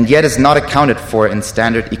predictable and yet is not accounted for in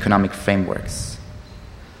standard economic frameworks.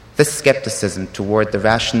 This skepticism toward the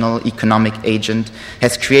rational economic agent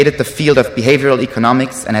has created the field of behavioral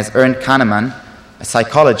economics and has earned Kahneman, a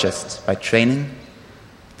psychologist by training,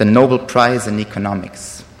 the Nobel Prize in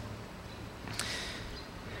Economics.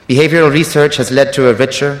 Behavioral research has led to a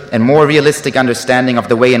richer and more realistic understanding of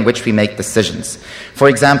the way in which we make decisions. For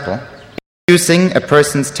example, introducing a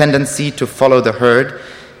person's tendency to follow the herd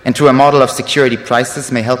into a model of security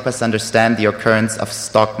prices may help us understand the occurrence of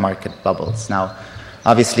stock market bubbles. Now,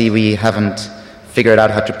 obviously, we haven't figured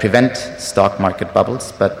out how to prevent stock market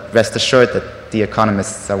bubbles, but rest assured that the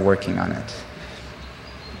economists are working on it.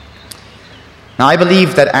 Now, I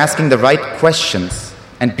believe that asking the right questions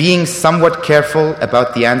and being somewhat careful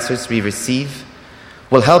about the answers we receive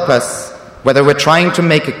will help us whether we're trying to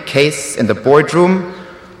make a case in the boardroom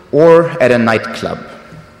or at a nightclub.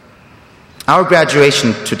 Our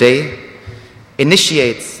graduation today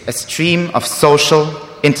initiates a stream of social,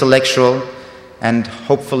 intellectual, and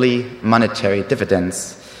hopefully monetary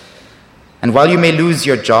dividends. And while you may lose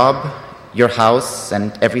your job, your house,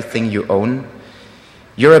 and everything you own,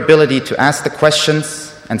 your ability to ask the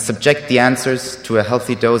questions and subject the answers to a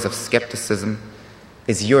healthy dose of skepticism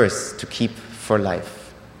is yours to keep for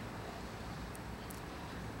life.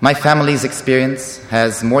 My family's experience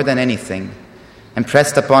has, more than anything,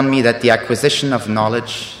 impressed upon me that the acquisition of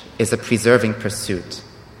knowledge is a preserving pursuit.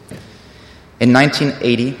 In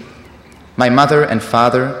 1980, my mother and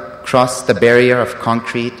father crossed the barrier of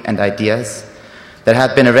concrete and ideas that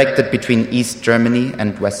had been erected between East Germany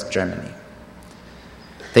and West Germany.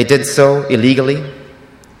 They did so illegally,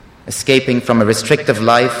 escaping from a restrictive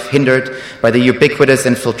life hindered by the ubiquitous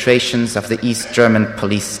infiltrations of the East German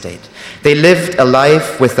police state. They lived a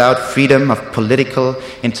life without freedom of political,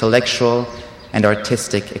 intellectual, and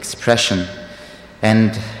artistic expression.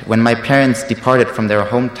 And when my parents departed from their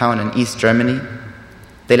hometown in East Germany,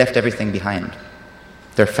 they left everything behind.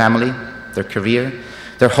 Their family, their career,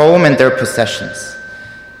 their home, and their possessions.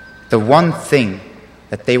 The one thing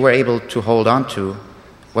that they were able to hold on to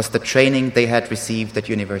was the training they had received at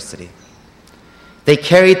university. They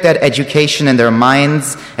carried that education in their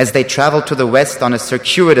minds as they traveled to the West on a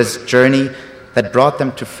circuitous journey that brought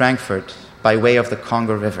them to Frankfurt by way of the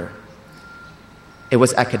Congo River. It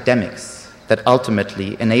was academics that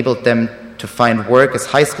ultimately enabled them to find work as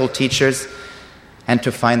high school teachers and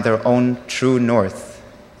to find their own true north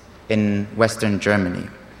in Western Germany.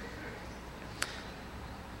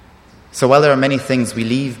 So while there are many things we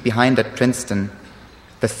leave behind at Princeton,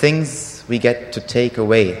 the things we get to take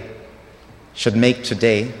away should make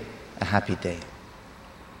today a happy day.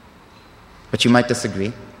 But you might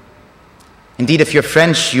disagree. Indeed, if you're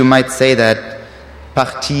French, you might say that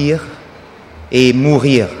partir et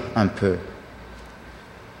mourir un peu.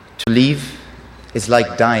 To leave is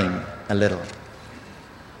like dying a little.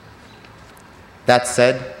 That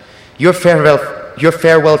said, your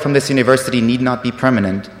farewell from this university need not be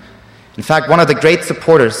permanent. In fact, one of the great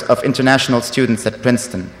supporters of international students at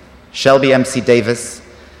Princeton, Shelby M.C. Davis,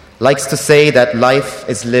 likes to say that life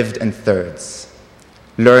is lived in thirds.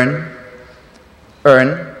 Learn,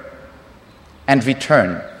 earn, and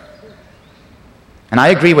return. And I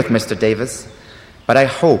agree with Mr. Davis, but I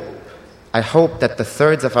hope that the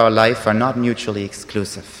thirds of our life are not mutually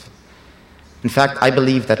exclusive. In fact, I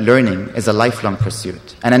believe that learning is a lifelong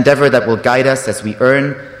pursuit, an endeavor that will guide us as we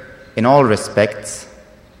earn in all respects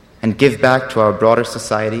and give back to our broader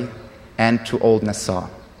society and to Old Nassau.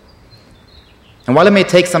 And while it may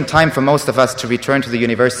take some time for most of us to return to the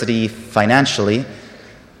university financially,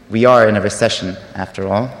 we are in a recession after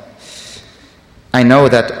all, I know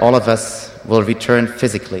that all of us will return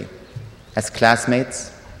physically, as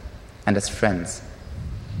classmates and as friends.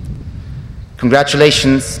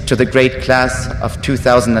 Congratulations to the great class of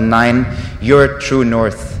 2009. Your true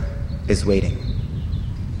north is waiting.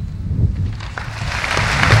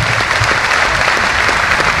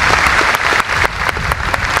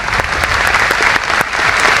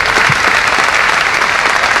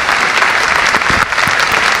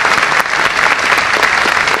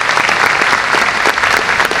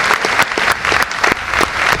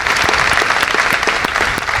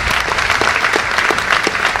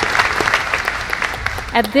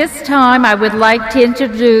 At this time, I would like to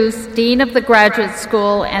introduce Dean of the Graduate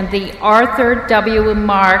School and the Arthur W.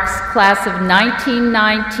 Marks Class of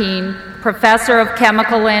 1919 Professor of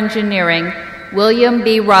Chemical Engineering, William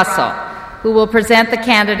B. Russell, who will present the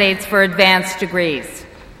candidates for advanced degrees.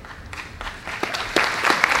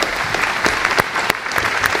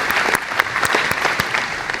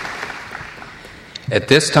 At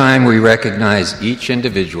this time, we recognize each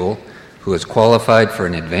individual who is qualified for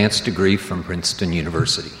an advanced degree from Princeton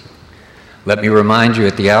University. Let me remind you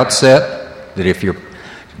at the outset that if your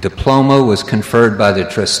diploma was conferred by the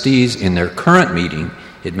trustees in their current meeting,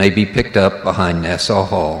 it may be picked up behind Nassau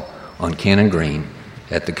Hall on Cannon Green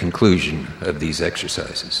at the conclusion of these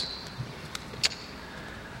exercises.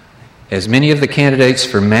 As many of the candidates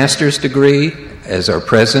for master's degree as are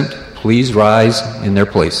present, please rise in their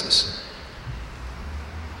places.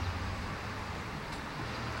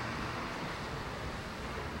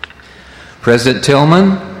 President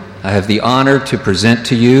Tilghman, I have the honor to present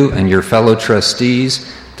to you and your fellow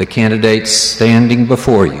trustees the candidates standing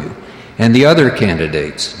before you and the other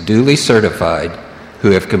candidates duly certified who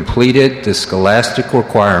have completed the scholastic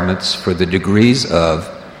requirements for the degrees of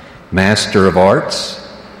Master of Arts,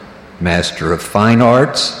 Master of Fine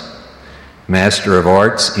Arts, Master of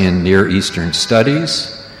Arts in Near Eastern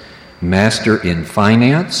Studies, Master in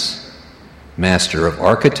Finance, Master of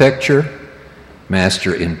Architecture,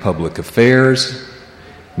 Master in Public Affairs,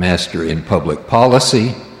 Master in Public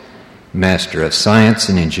Policy, Master of Science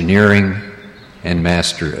and Engineering, and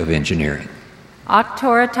Master of Engineering.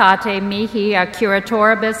 Auctoritate mihi a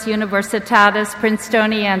curatoribus universitatis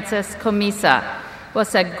princetoniensis commissa,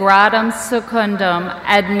 was a gradum secundum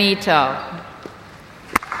admito.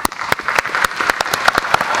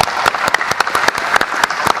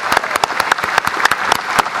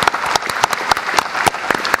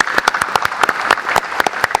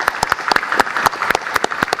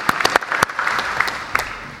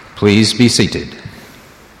 Please be seated.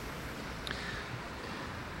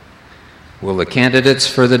 Will the candidates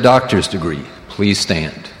for the doctor's degree please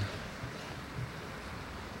stand?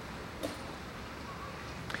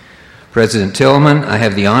 President Tilghman, I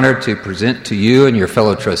have the honor to present to you and your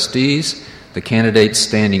fellow trustees the candidates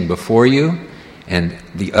standing before you and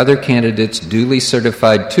the other candidates duly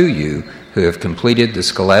certified to you who have completed the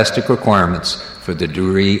scholastic requirements for the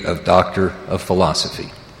degree of Doctor of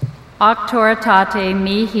Philosophy. Auctoritate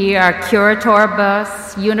mihi ar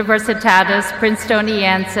curatoribus universitatis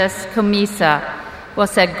princetoniensis commissa,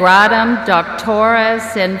 vos ad gradum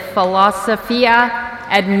doctores in philosophia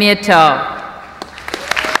admitto.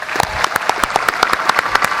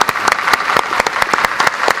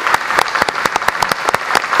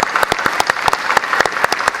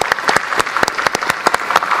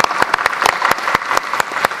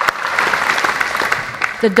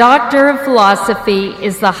 The Doctor of Philosophy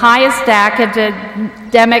is the highest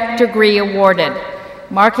academic degree awarded,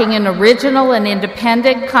 marking an original and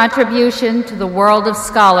independent contribution to the world of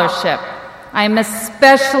scholarship. I am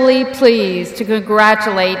especially pleased to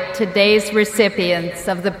congratulate today's recipients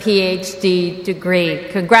of the PhD degree.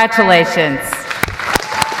 Congratulations.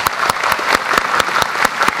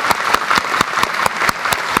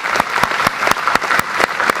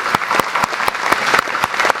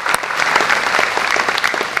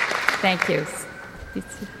 Thank you.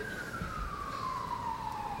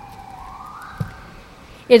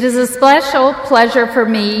 It is a special pleasure for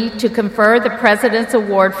me to confer the President's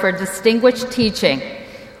Award for Distinguished Teaching,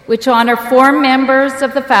 which honor 4 members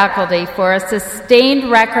of the faculty for a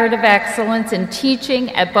sustained record of excellence in teaching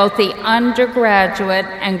at both the undergraduate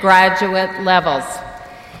and graduate levels.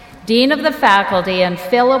 Dean of the Faculty and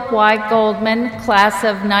Philip Y. Goldman, class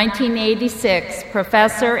of 1986,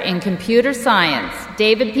 Professor in Computer Science,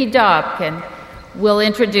 David P. Dobkin, will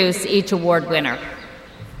introduce each award winner.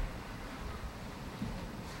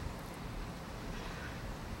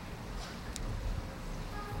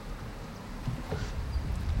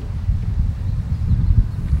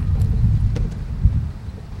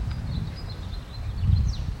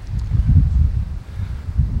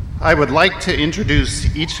 I would like to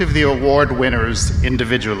introduce each of the award winners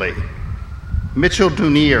individually. Mitchell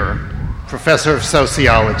Dunier, Professor of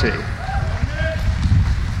Sociology.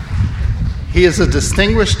 He is a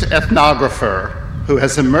distinguished ethnographer who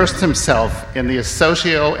has immersed himself in the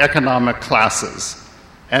socio-economic classes,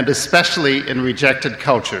 and especially in rejected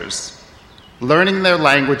cultures, learning their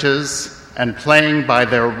languages and playing by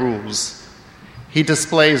their rules. He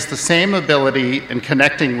displays the same ability in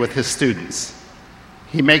connecting with his students.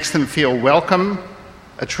 He makes them feel welcome,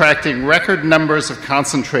 attracting record numbers of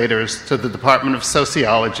concentrators to the Department of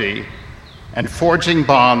Sociology and forging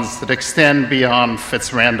bonds that extend beyond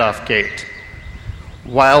Fitzrandolph Gate.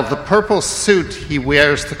 While the purple suit he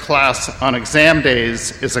wears to class on exam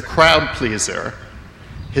days is a crowd pleaser,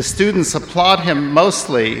 his students applaud him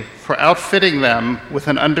mostly for outfitting them with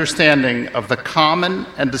an understanding of the common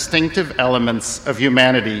and distinctive elements of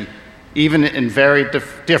humanity, even in very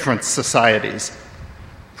different societies.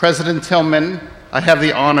 President Tilghman, I have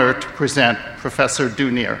the honor to present Professor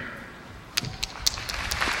Dunier.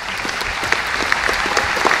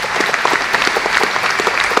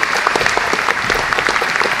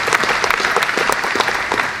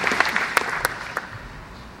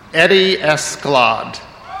 Eddie S. Glod.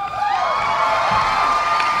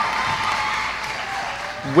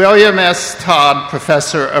 William S. Todd,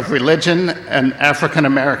 Professor of Religion and African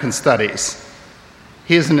American Studies.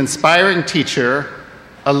 He is an inspiring teacher,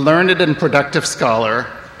 a learned and productive scholar,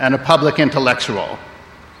 and a public intellectual.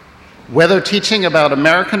 Whether teaching about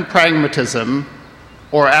American pragmatism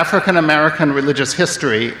or African American religious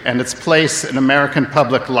history and its place in American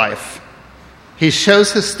public life, he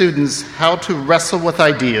shows his students how to wrestle with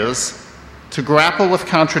ideas, to grapple with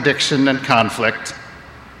contradiction and conflict,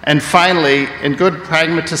 and finally, in good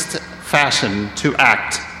pragmatist fashion, to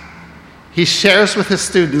act. He shares with his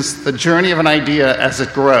students the journey of an idea as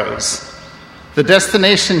it grows. The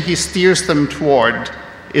destination he steers them toward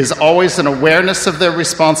is always an awareness of their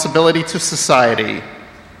responsibility to society,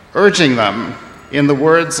 urging them, in the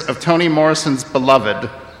words of Toni Morrison's beloved,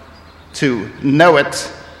 to know it,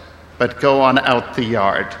 but go on out the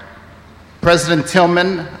yard. President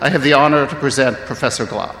Tilghman, I have the honor to present Professor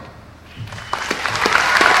Glod.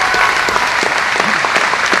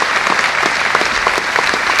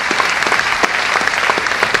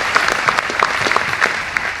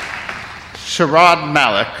 Sharad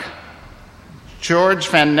Malik, George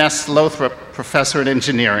Van Ness Lothrop Professor in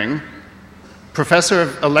Engineering, Professor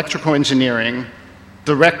of Electrical Engineering,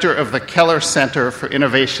 Director of the Keller Center for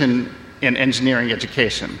Innovation in Engineering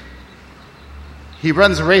Education. He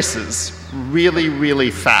runs races really,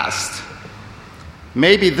 really fast.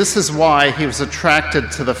 Maybe this is why he was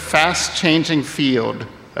attracted to the fast-changing field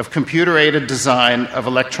of computer-aided design of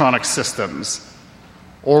electronic systems.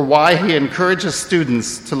 or why he encourages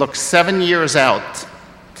students to look 7 years out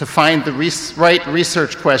to find the right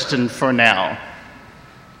research question for now.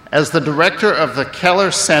 As the director of the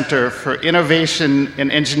Keller Center for Innovation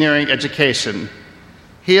in Engineering Education,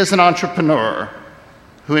 he is an entrepreneur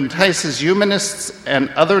who entices humanists and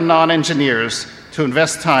other non-engineers to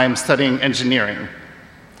invest time studying engineering.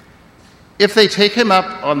 If they take him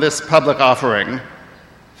up on this public offering,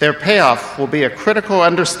 their payoff will be a critical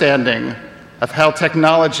understanding of how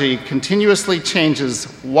technology continuously changes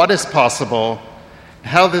what is possible, and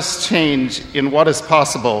how this change in what is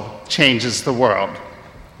possible changes the world.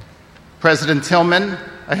 President Tilghman,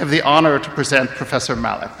 I have the honor to present Professor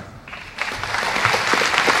Malik.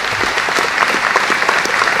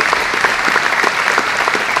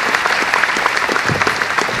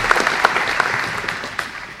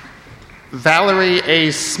 Valerie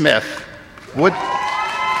A. Smith,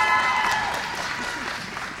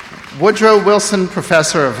 Woodrow Wilson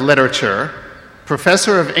Professor of Literature,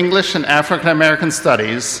 Professor of English and African American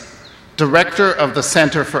Studies, Director of the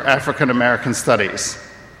Center for African American Studies.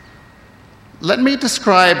 Let me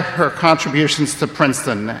describe her contributions to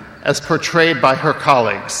Princeton as portrayed by her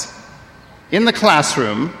colleagues. In the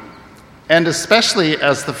classroom, and especially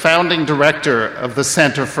as the founding director of the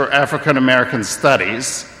Center for African American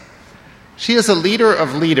Studies, she is a leader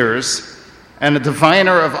of leaders and a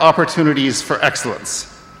diviner of opportunities for excellence.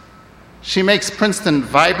 She makes Princeton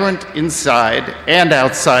vibrant inside and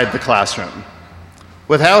outside the classroom.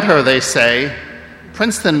 Without her, they say,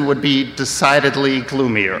 Princeton would be decidedly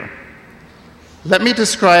gloomier. Let me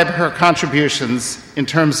describe her contributions in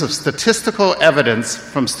terms of statistical evidence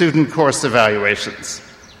from student course evaluations.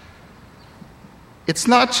 It's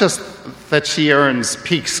not just that she earns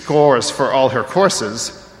peak scores for all her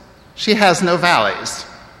courses, she has no valleys.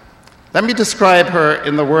 Let me describe her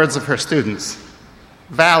in the words of her students.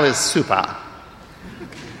 Val is super.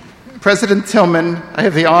 President Tilghman, I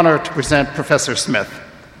have the honor to present Professor Smith.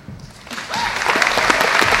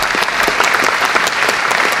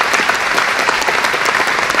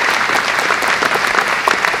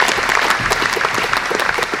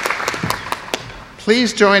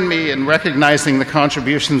 Please join me in recognizing the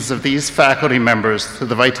contributions of these faculty members to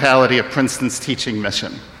the vitality of Princeton's teaching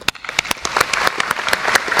mission.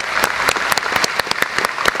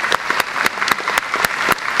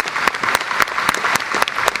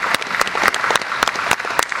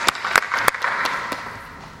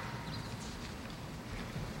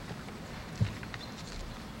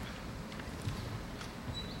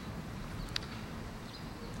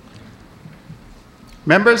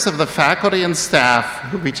 Members of the faculty and staff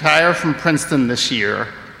who retire from Princeton this year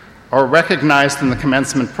are recognized in the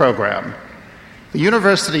commencement program. The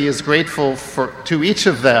university is grateful to each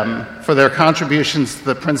of them for their contributions to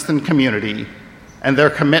the Princeton community and their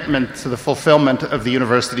commitment to the fulfillment of the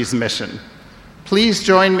university's mission. Please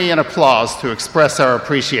join me in applause to express our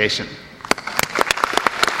appreciation.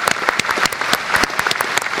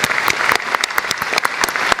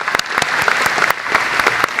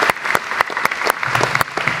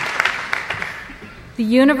 The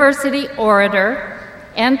University Orator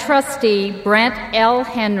and Trustee Brent L.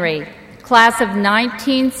 Henry, class of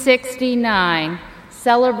 1969,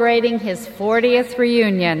 celebrating his 40th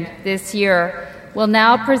reunion this year, will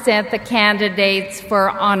now present the candidates for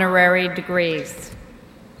honorary degrees.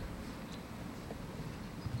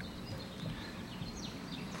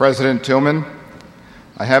 President Tilghman,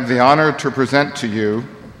 I have the honor to present to you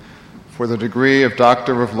for the degree of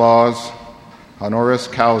Doctor of Laws, honoris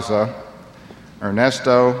causa,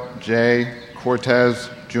 Ernesto J. Cortez,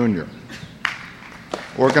 Jr.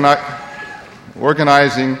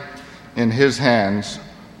 Organizing in his hands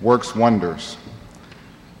works wonders.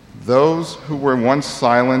 Those who were once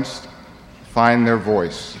silenced find their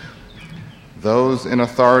voice. Those in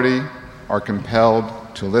authority are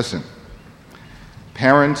compelled to listen.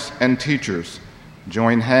 Parents and teachers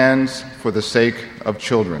join hands for the sake of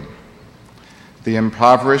children. The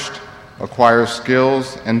impoverished acquire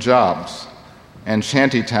skills and jobs, and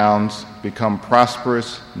shanty towns become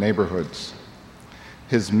prosperous neighborhoods.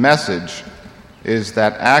 His message is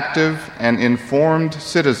that active and informed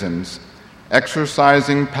citizens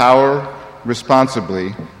exercising power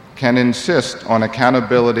responsibly can insist on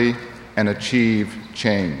accountability and achieve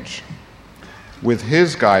change. With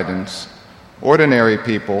his guidance, ordinary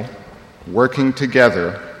people working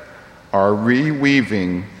together are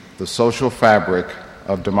reweaving the social fabric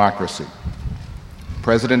of democracy.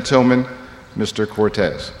 President Tilghman, Mr.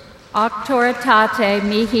 Cortez. Auctoritate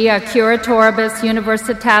mihi a curatoribus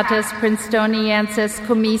universitatis princetoniensis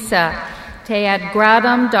commissa, te ad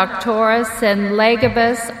gradum doctoris in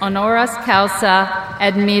legibus honoris causa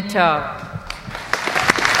admitto.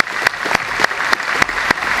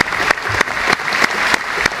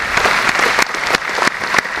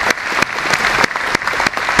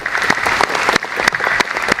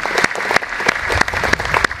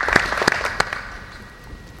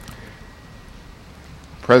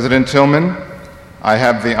 President Tilghman, I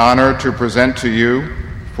have the honor to present to you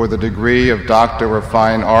for the degree of Doctor of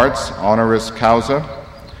Fine Arts, honoris causa,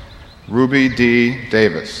 Ruby D.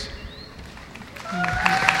 Davis.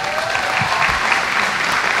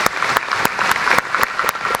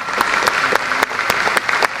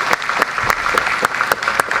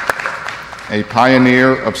 A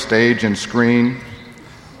pioneer of stage and screen,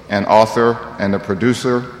 an author and a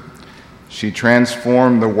producer, she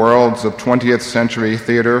transformed the worlds of 20th century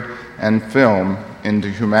theater and film into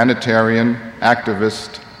humanitarian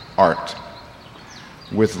activist art.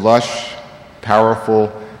 With lush,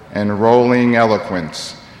 powerful, and rolling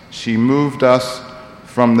eloquence, she moved us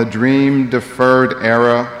from the dream-deferred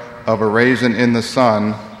era of a raisin in the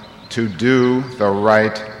sun to do the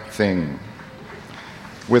right thing.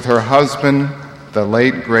 With her husband, the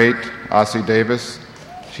late, great Ossie Davis,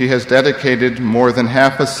 she has dedicated more than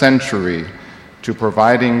half a century to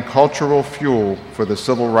providing cultural fuel for the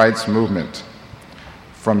civil rights movement.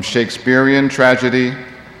 From Shakespearean tragedy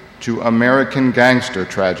to American gangster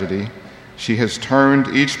tragedy, she has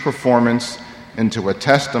turned each performance into a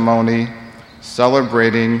testimony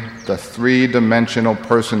celebrating the three-dimensional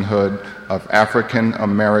personhood of African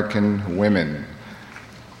American women.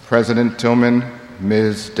 President Tilghman,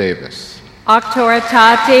 Ms. Davis.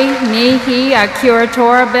 Auctoritate mihi a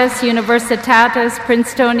curatoribus universitatis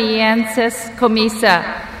princetoniensis commissa,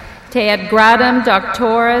 te ad gradum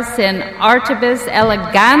doctoris in artibus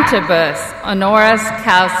elegantibus honoris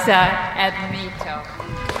causa admito.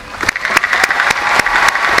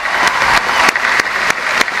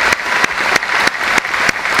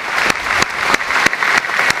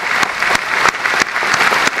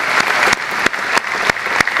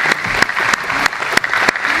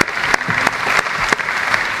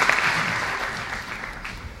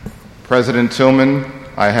 President Tilghman,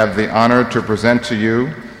 I have the honor to present to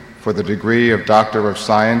you for the degree of Doctor of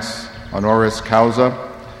Science, honoris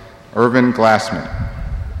causa, Irvin Glassman.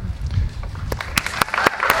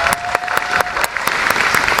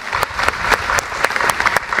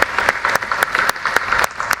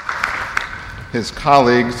 His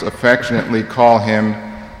colleagues affectionately call him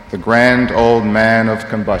the grand old man of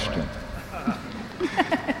combustion.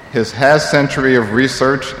 His half-century of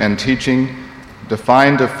research and teaching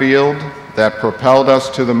defined a field that propelled us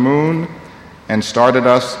to the moon and started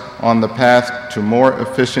us on the path to more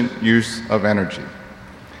efficient use of energy.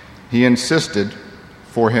 He insisted,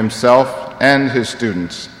 for himself and his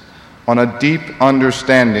students, on a deep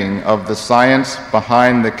understanding of the science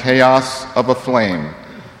behind the chaos of a flame,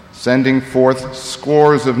 sending forth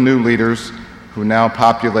scores of new leaders who now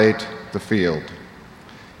populate the field.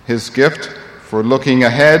 His gift for looking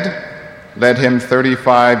ahead led him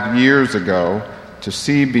 35 years ago to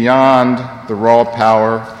see beyond the raw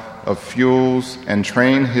power of fuels and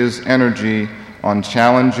train his energy on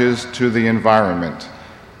challenges to the environment,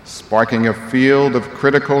 sparking a field of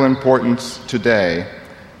critical importance today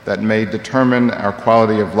that may determine our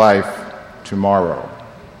quality of life tomorrow.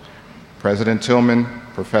 President Tilghman,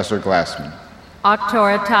 Professor Glassman.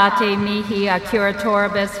 Auctoritate mihi a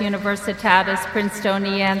curatoribus universitatis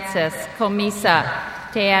princetoniensis commissa,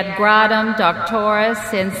 te ad gradum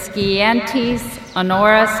doctoris in scientis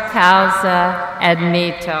honoris causa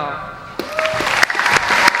admito.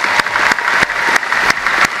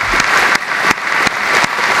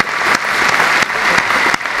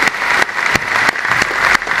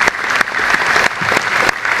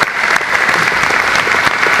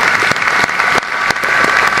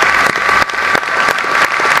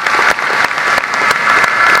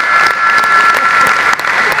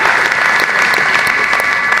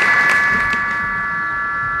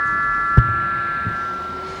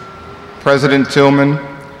 President Tilghman,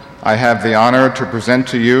 I have the honor to present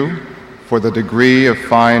to you for the degree of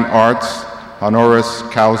Fine Arts, honoris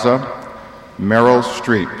causa, Meryl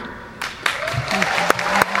Streep.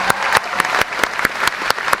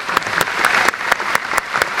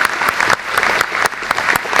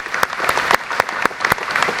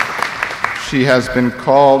 She has been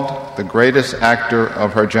called the greatest actor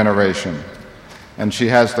of her generation, and she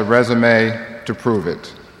has the resume to prove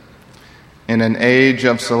it. In an age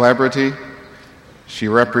of celebrity, she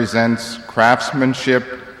represents craftsmanship.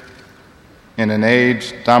 In an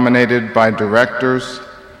age dominated by directors,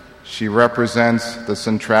 she represents the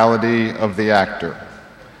centrality of the actor.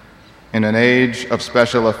 In an age of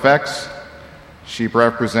special effects, she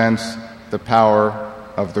represents the power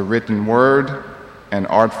of the written word and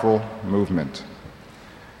artful movement.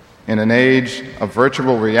 In an age of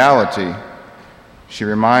virtual reality, she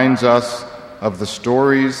reminds us of the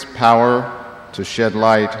story's power to shed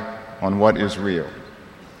light on what is real.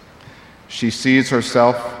 She sees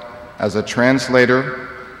herself as a translator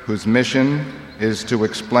whose mission is to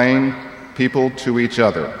explain people to each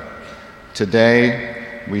other.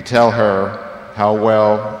 Today, we tell her how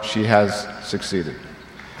well she has succeeded.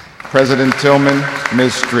 President Tilghman,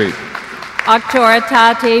 Ms. Street.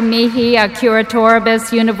 Auctoritate mihi accuratoribus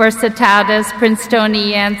universitatis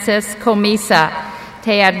Princetoniensis commissa,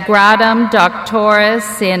 te ad gradum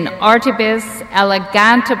doctoris in artibus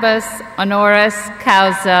elegantibus honoris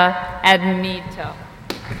causa admito.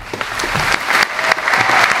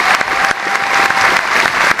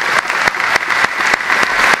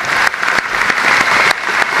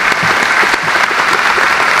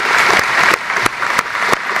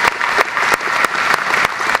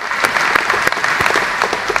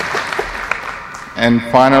 And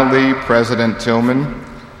finally, President Tilghman,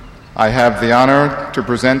 I have the honor to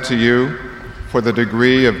present to you for the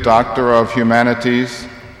degree of Doctor of Humanities,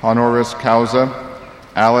 honoris causa,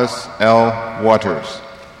 Alice L. Waters.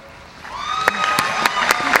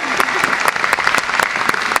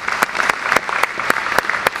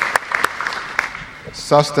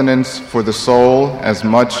 Sustenance for the soul as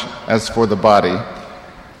much as for the body,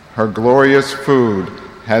 her glorious food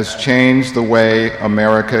has changed the way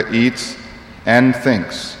America eats and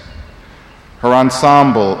thinks. Her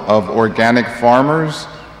ensemble of organic farmers,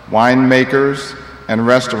 winemakers, and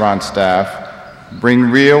restaurant staff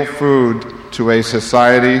bring real food to a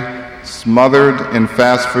society smothered in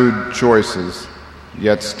fast food choices,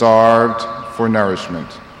 yet starved for nourishment.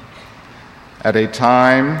 At a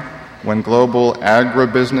time when global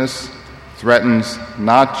agribusiness threatens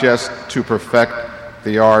not just to perfect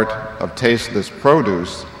the art of tasteless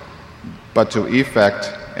produce, but to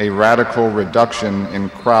effect a radical reduction in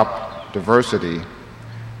crop diversity,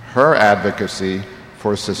 her advocacy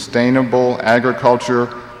for sustainable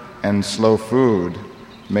agriculture and slow food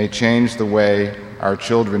may change the way our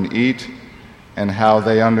children eat and how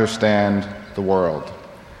they understand the world.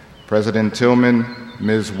 President Tilghman,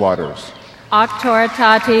 Ms. Waters.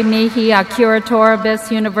 Auctoritate mihi accuratoribus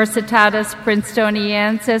universitatis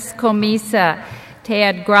Princetoniensis commissa, te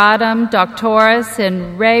ad gradum doctoris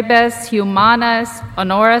in rebus humanis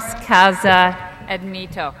honoris causa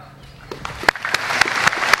admito.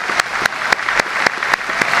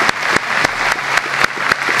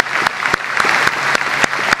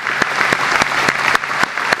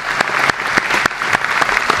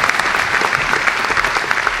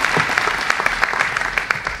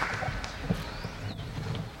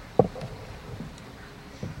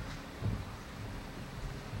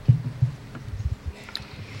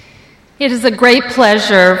 It is a great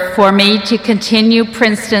pleasure for me to continue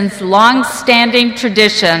Princeton's long-standing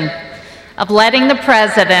tradition of letting the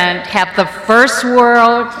President have the first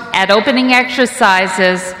word at opening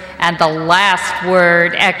exercises and the last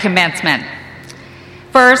word at commencement.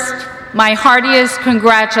 First, my heartiest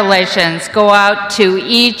congratulations go out to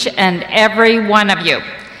each and every one of you.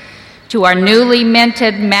 To our newly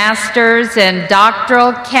minted master's and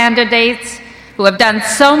doctoral candidates who have done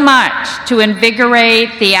so much to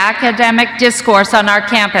invigorate the academic discourse on our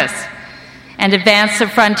campus and advance the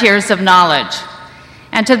frontiers of knowledge.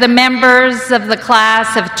 And to the members of the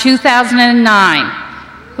class of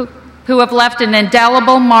 2009 who have left an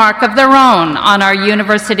indelible mark of their own on our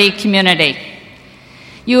university community.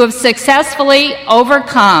 You have successfully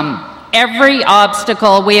overcome every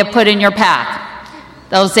obstacle we have put in your path.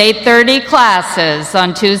 Those 8:30 classes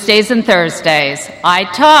on Tuesdays and Thursdays, I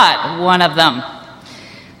taught one of them.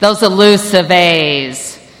 Those elusive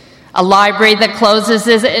A's. A library that closes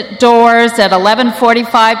its doors at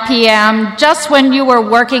 11:45 p.m. just when you were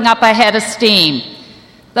working up a head of steam.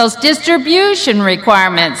 Those distribution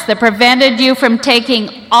requirements that prevented you from taking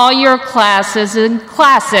all your classes in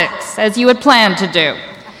classics as you had planned to do.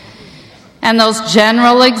 And those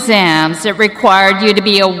general exams that required you to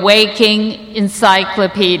be a waking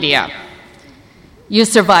encyclopedia. You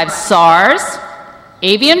survived SARS,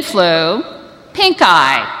 avian flu, pink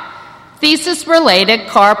eye, thesis-related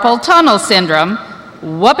carpal tunnel syndrome,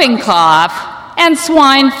 whooping cough, and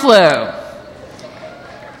swine flu.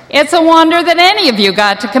 It's a wonder that any of you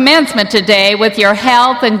got to commencement today with your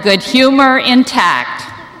health and good humor intact.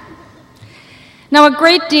 Now, a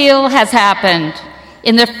great deal has happened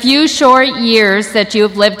in the few short years that you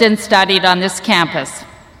have lived and studied on this campus.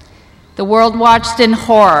 The world watched in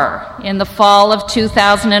horror in the fall of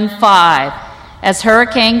 2005 as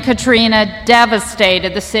Hurricane Katrina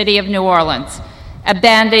devastated the city of New Orleans,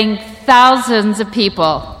 abandoning thousands of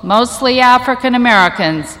people, mostly African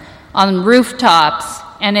Americans, on rooftops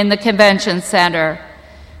and in the convention center.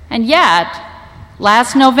 And yet,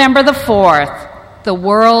 last November the 4th, the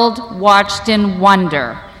world watched in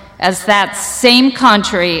wonder as that same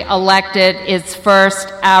country elected its first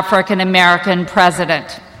African American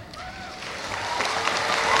president.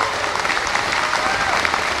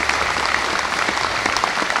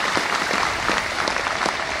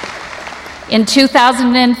 In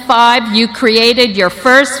 2005, you created your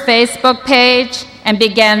first Facebook page and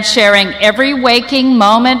began sharing every waking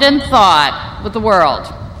moment and thought with the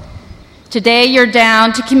world. Today, you're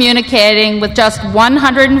down to communicating with just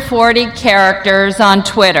 140 characters on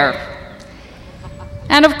Twitter.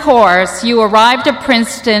 And of course, you arrived at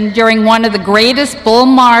Princeton during one of the greatest bull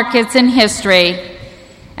markets in history,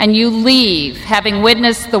 and you leave having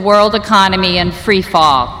witnessed the world economy in free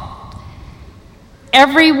fall.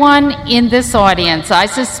 Everyone in this audience, I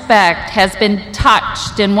suspect, has been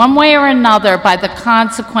touched in one way or another by the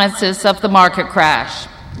consequences of the market crash.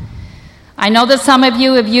 I know that some of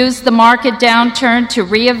you have used the market downturn to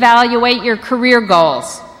reevaluate your career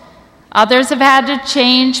goals. Others have had to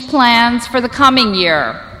change plans for the coming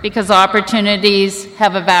year because opportunities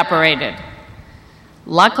have evaporated.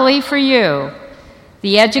 Luckily for you,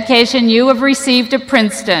 the education you have received at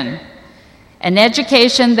Princeton, an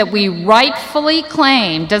education that we rightfully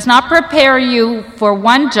claim does not prepare you for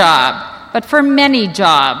one job, but for many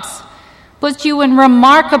jobs, puts you in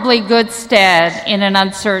remarkably good stead in an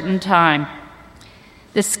uncertain time.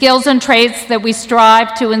 The skills and traits that we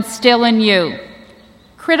strive to instill in you,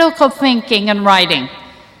 critical thinking and writing,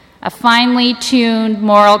 a finely tuned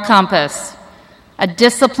moral compass, a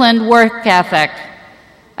disciplined work ethic,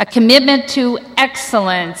 a commitment to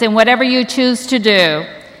excellence in whatever you choose to do,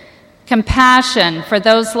 compassion for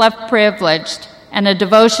those less privileged, and a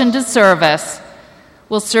devotion to service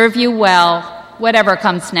will serve you well, whatever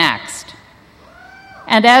comes next.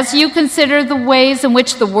 And as you consider the ways in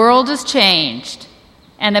which the world has changed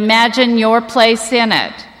and imagine your place in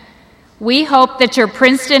it, we hope that your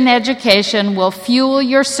Princeton education will fuel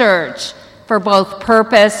your search for both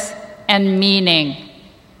purpose and meaning.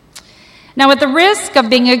 Now, at the risk of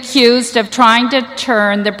being accused of trying to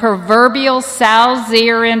turn the proverbial sow's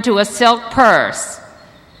ear into a silk purse,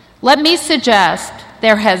 let me suggest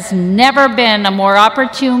there has never been a more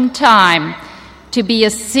opportune time to be a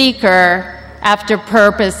seeker after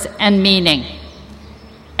purpose and meaning.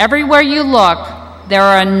 Everywhere you look, there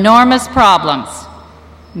are enormous problems,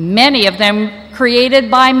 many of them created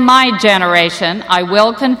by my generation, I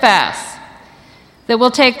will confess, that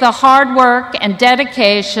will take the hard work and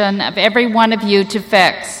dedication of every one of you to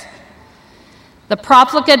fix. The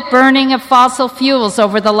profligate burning of fossil fuels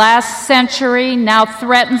over the last century now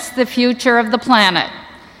threatens the future of the planet.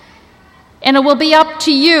 And it will be up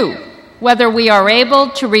to you whether we are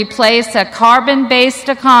able to replace a carbon-based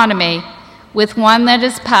economy with one that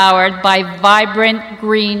is powered by vibrant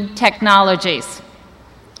green technologies.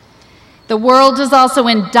 The world is also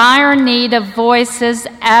in dire need of voices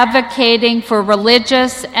advocating for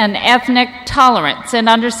religious and ethnic tolerance and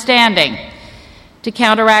understanding to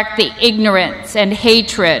counteract the ignorance and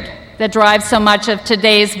hatred that drives so much of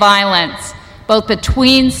today's violence, both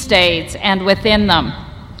between states and within them.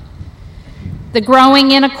 The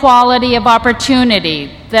growing inequality of opportunity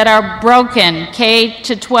that our broken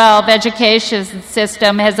K-12 education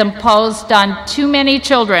system has imposed on too many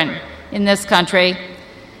children in this country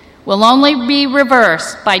will only be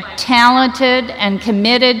reversed by talented and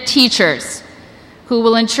committed teachers who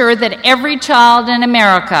will ensure that every child in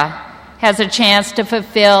America has a chance to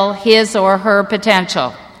fulfill his or her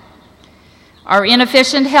potential. Our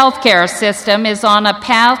inefficient healthcare system is on a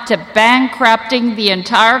path to bankrupting the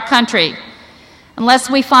entire country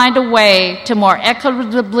unless we find a way to more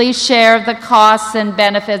equitably share the costs and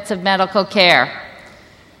benefits of medical care.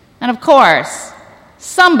 And of course,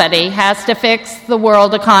 somebody has to fix the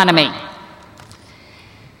world economy.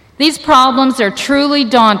 These problems are truly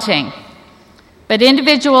daunting, but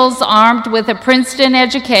individuals armed with a Princeton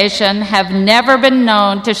education have never been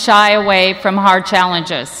known to shy away from hard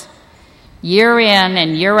challenges. Year in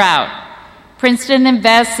and year out, Princeton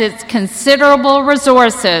invests its considerable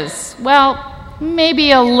resources, well, maybe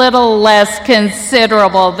a little less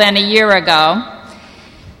considerable than a year ago,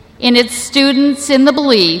 in its students in the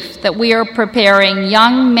belief that we are preparing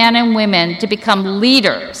young men and women to become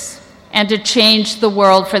leaders and to change the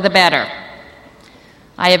world for the better.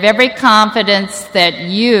 I have every confidence that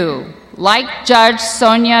you, like Judge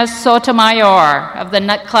Sonia Sotomayor of the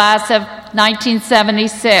class of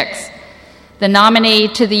 1976, the nominee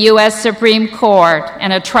to the U.S. Supreme Court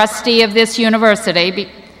and a trustee of this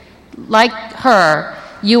university, like her,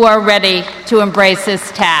 you are ready to embrace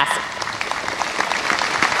this task.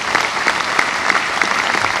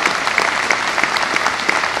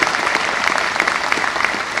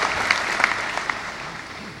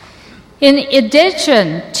 In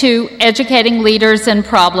addition to educating leaders and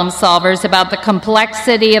problem solvers about the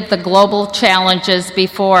complexity of the global challenges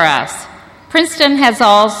before us, Princeton has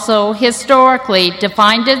also historically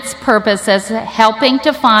defined its purpose as helping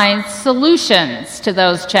to find solutions to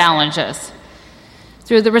those challenges.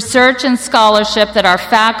 Through the research and scholarship that our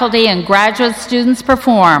faculty and graduate students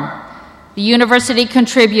perform, the university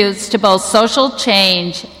contributes to both social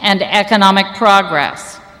change and economic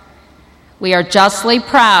progress. We are justly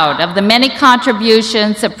proud of the many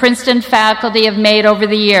contributions that Princeton faculty have made over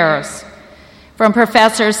the years, from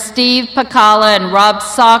Professors Steve Pacala and Rob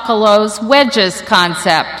Sokolo's wedges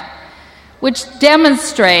concept, which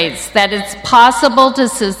demonstrates that it's possible to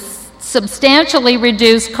substantially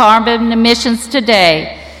reduce carbon emissions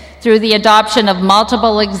today through the adoption of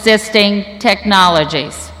multiple existing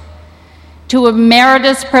technologies, to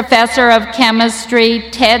Emeritus Professor of Chemistry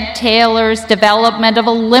Ted Taylor's development of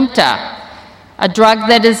Alimta, a drug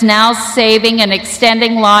that is now saving and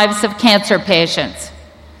extending lives of cancer patients,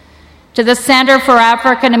 to the Center for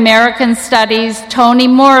African American Studies Toni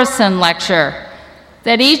Morrison Lecture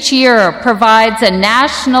that each year provides a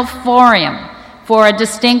national forum for a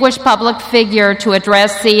distinguished public figure to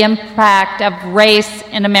address the impact of race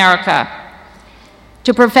in America,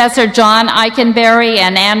 to Professor John Eikenberry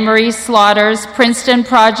and Anne-Marie Slaughter's Princeton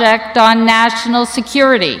Project on National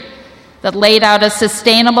Security that laid out a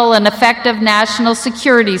sustainable and effective national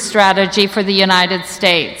security strategy for the United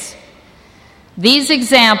States. These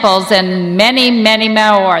examples and many, many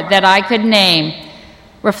more that I could name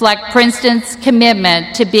reflect Princeton's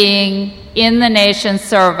commitment to being in the nation's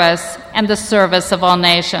service and the service of all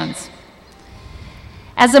nations.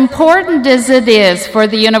 As important as it is for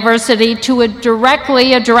the university to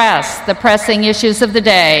directly address the pressing issues of the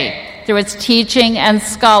day through its teaching and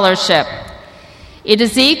scholarship, it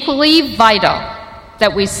is equally vital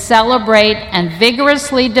that we celebrate and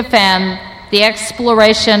vigorously defend the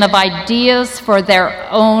exploration of ideas for their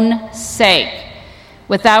own sake,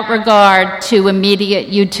 without regard to immediate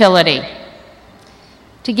utility.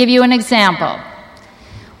 To give you an example,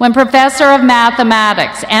 when Professor of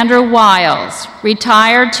Mathematics Andrew Wiles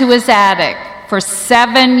retired to his attic for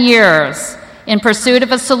 7 years in pursuit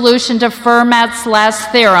of a solution to Fermat's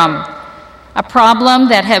last theorem, a problem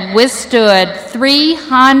that had withstood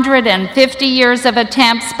 350 years of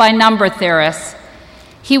attempts by number theorists,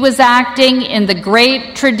 he was acting in the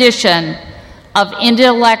great tradition of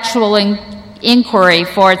intellectual inquiry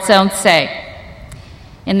for its own sake.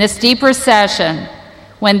 In this deep recession,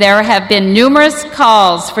 when there have been numerous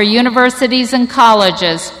calls for universities and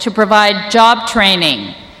colleges to provide job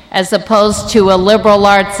training as opposed to a liberal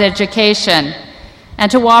arts education,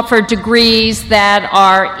 and to offer degrees that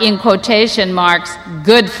are, in quotation marks,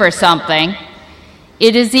 good for something,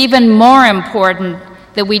 it is even more important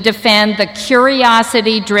that we defend the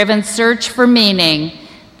curiosity-driven search for meaning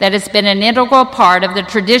that has been an integral part of the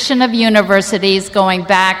tradition of universities going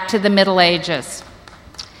back to the Middle Ages.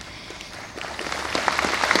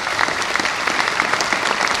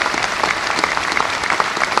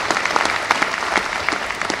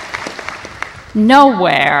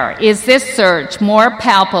 Nowhere is this search more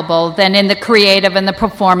palpable than in the creative and the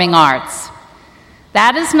performing arts.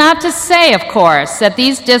 That is not to say, of course, that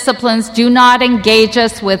these disciplines do not engage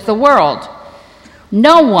us with the world.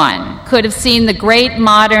 No one could have seen the great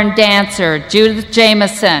modern dancer Judith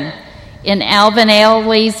Jamison in Alvin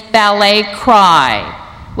Ailey's ballet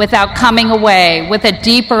Cry without coming away with a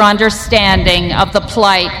deeper understanding of the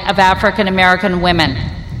plight of African American women.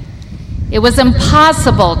 It was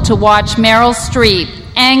impossible to watch Meryl Streep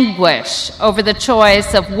anguish over the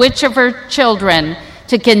choice of which of her children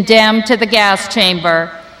to condemn to the gas chamber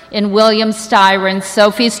in William Styron's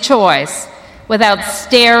Sophie's Choice without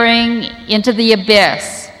staring into the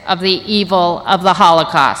abyss of the evil of the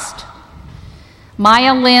Holocaust.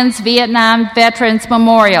 Maya Lin's Vietnam Veterans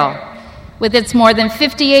Memorial, with its more than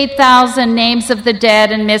 58,000 names of the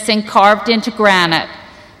dead and missing carved into granite,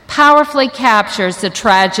 powerfully captures the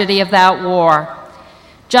tragedy of that war,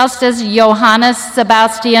 just as Johannes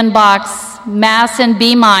Sebastian Bach's Mass in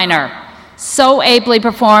B minor, so ably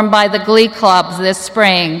performed by the Glee Clubs this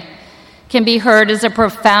spring, can be heard as a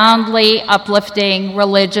profoundly uplifting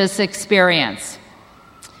religious experience.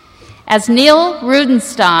 As Neil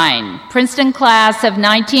Rudenstein, Princeton class of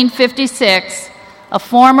 1956, a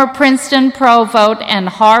former Princeton provost and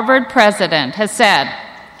Harvard president, has said,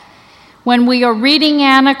 "When we are reading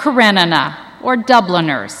Anna Karenina or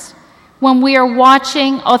Dubliners, when we are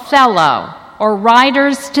watching Othello or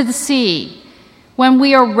Riders to the Sea, when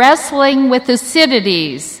we are wrestling with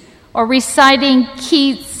Thucydides or reciting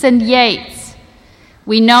Keats and Yeats,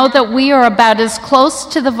 we know that we are about as close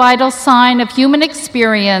to the vital sign of human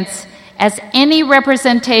experience as any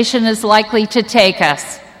representation is likely to take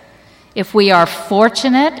us. If we are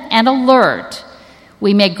fortunate and alert,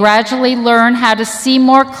 we may gradually learn how to see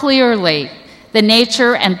more clearly the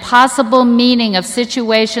nature and possible meaning of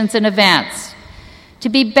situations and events, to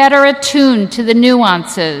be better attuned to the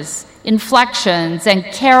nuances, inflections, and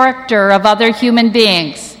character of other human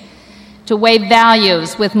beings, to weigh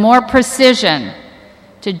values with more precision,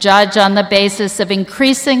 to judge on the basis of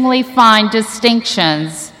increasingly fine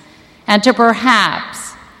distinctions, and to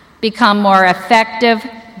perhaps become more effective,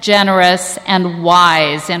 generous, and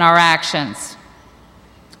wise in our actions.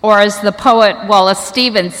 Or as the poet Wallace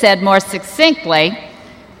Stevens said more succinctly,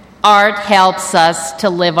 art helps us to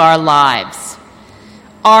live our lives.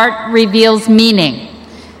 Art reveals meaning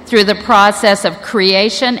through the process of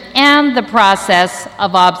creation and the process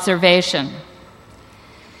of observation.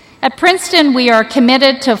 At Princeton, we are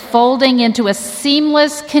committed to folding into a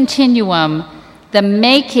seamless continuum the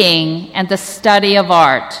making and the study of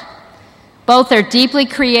art. Both are deeply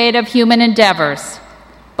creative human endeavors.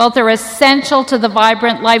 Both are essential to the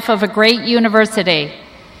vibrant life of a great university.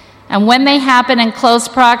 And when they happen in close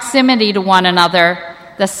proximity to one another,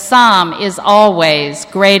 the sum is always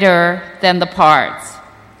greater than the parts.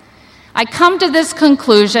 I come to this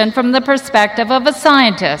conclusion from the perspective of a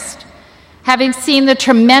scientist, having seen the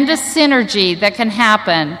tremendous synergy that can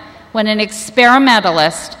happen when an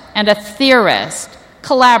experimentalist and a theorist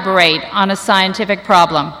collaborate on a scientific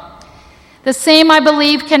problem. The same, I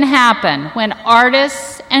believe, can happen when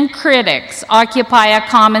artists and critics occupy a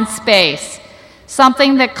common space,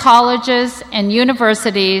 something that colleges and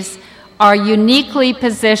universities are uniquely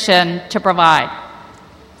positioned to provide.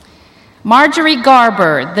 Marjorie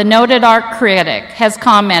Garber, the noted art critic, has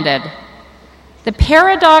commented, "The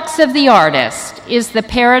paradox of the artist is the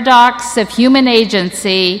paradox of human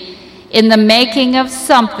agency in the making of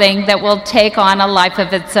something that will take on a life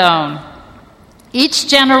of its own. Each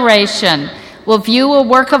generation will view a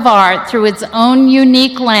work of art through its own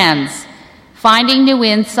unique lens, finding new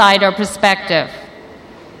insight or perspective.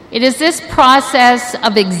 It is this process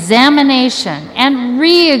of examination and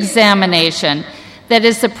re-examination that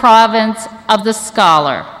is the province of the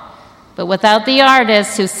scholar. But without the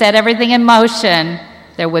artists who set everything in motion,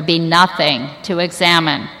 there would be nothing to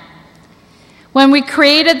examine." When we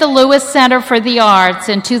created the Lewis Center for the Arts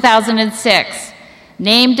in 2006,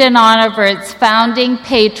 named in honor of its founding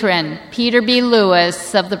patron, Peter B.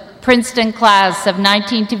 Lewis of the Princeton class of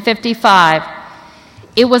 1955,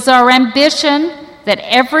 it was our ambition that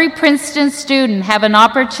every Princeton student have an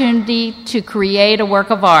opportunity to create a work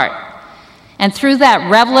of art, and through that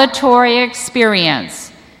revelatory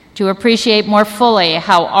experience, to appreciate more fully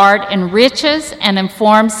how art enriches and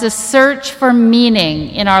informs the search for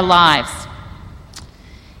meaning in our lives.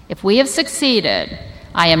 If we have succeeded,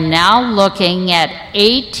 I am now looking at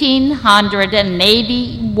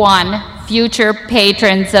 1,881 future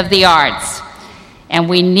patrons of the arts, and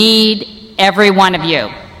we need every one of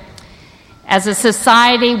you. As a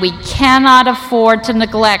society, we cannot afford to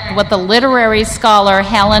neglect what the literary scholar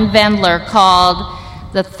Helen Vendler called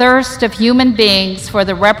the thirst of human beings for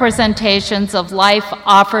the representations of life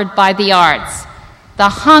offered by the arts, the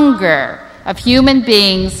hunger of human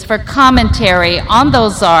beings for commentary on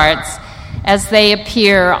those arts as they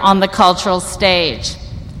appear on the cultural stage.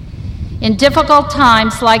 In difficult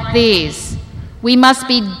times like these, we must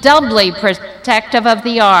be doubly protective of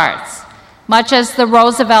the arts, much as the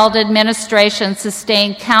Roosevelt administration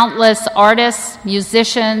sustained countless artists,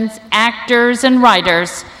 musicians, actors, and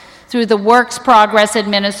writers through the Works Progress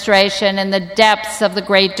Administration in the depths of the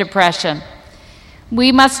Great Depression.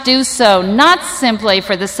 We must do so not simply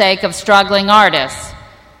for the sake of struggling artists,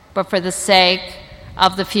 but for the sake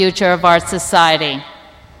of the future of our society.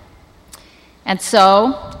 And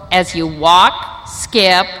so, as you walk,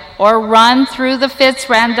 skip, or run through the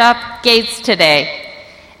Fitz-Randolph gates today,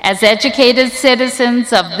 as educated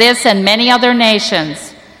citizens of this and many other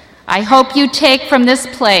nations, I hope you take from this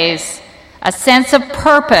place a sense of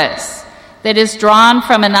purpose that is drawn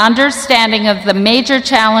from an understanding of the major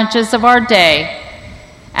challenges of our day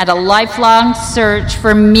and a lifelong search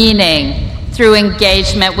for meaning through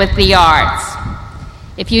engagement with the arts.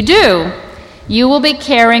 If you do, you will be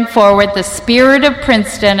carrying forward the spirit of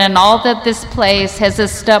Princeton and all that this place has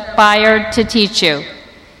aspired to teach you.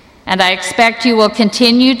 And I expect you will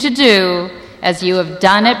continue to do as you have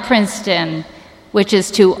done at Princeton, which is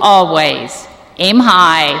to always aim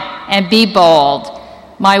high and be bold.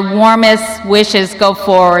 My warmest wishes go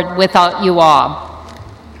forward with you all.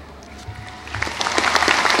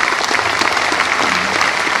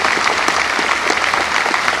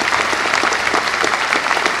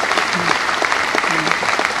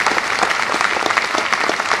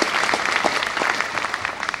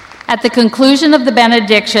 At the conclusion of the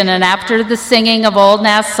benediction and after the singing of Old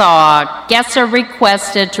Nassau, guests are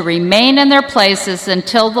requested to remain in their places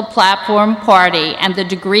until the platform party and the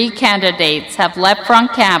degree candidates have left from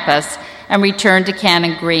campus and return to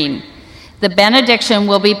Cannon Green. The benediction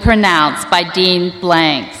will be pronounced by Dean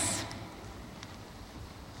Blanks.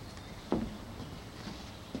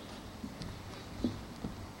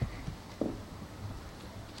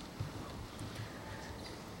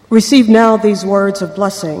 Receive now these words of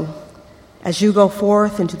blessing as you go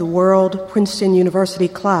forth into the world Princeton University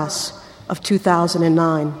class of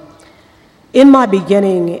 2009. In my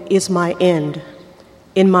beginning is my end.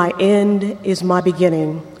 In my end is my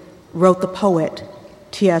beginning, wrote the poet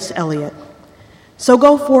T.S. Eliot. So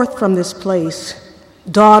go forth from this place,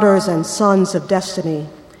 daughters and sons of destiny,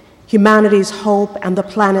 humanity's hope and the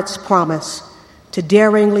planet's promise, to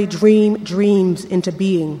daringly dream dreams into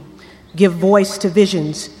being, give voice to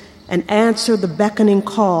visions, and answer the beckoning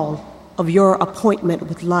call of your appointment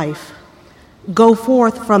with life. Go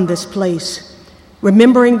forth from this place,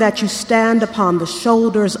 remembering that you stand upon the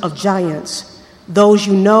shoulders of giants, those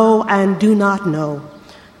you know and do not know,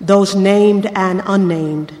 those named and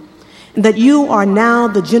unnamed, and that you are now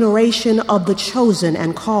the generation of the chosen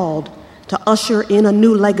and called to usher in a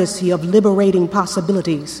new legacy of liberating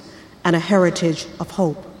possibilities and a heritage of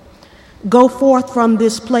hope. Go forth from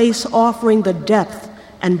this place offering the depth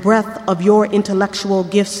and breadth of your intellectual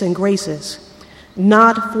gifts and graces,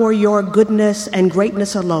 not for your goodness and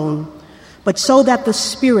greatness alone, but so that the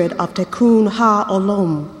spirit of Tikkun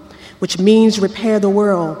Ha-Olam, which means repair the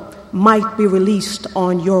world, might be released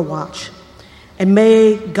on your watch. And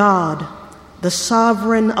may God, the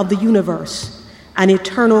sovereign of the universe, an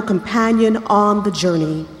eternal companion on the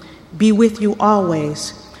journey, be with you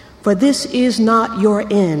always, for this is not your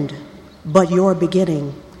end, but your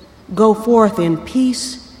beginning. Go forth in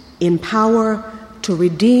peace, in power, to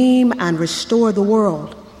redeem and restore the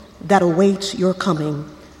world that awaits your coming.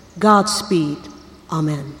 Godspeed.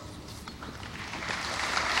 Amen.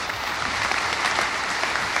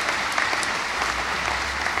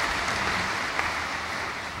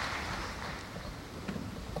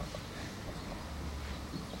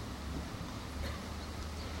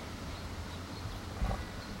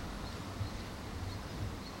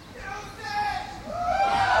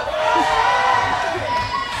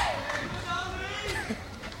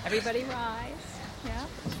 Everybody rise. Yeah.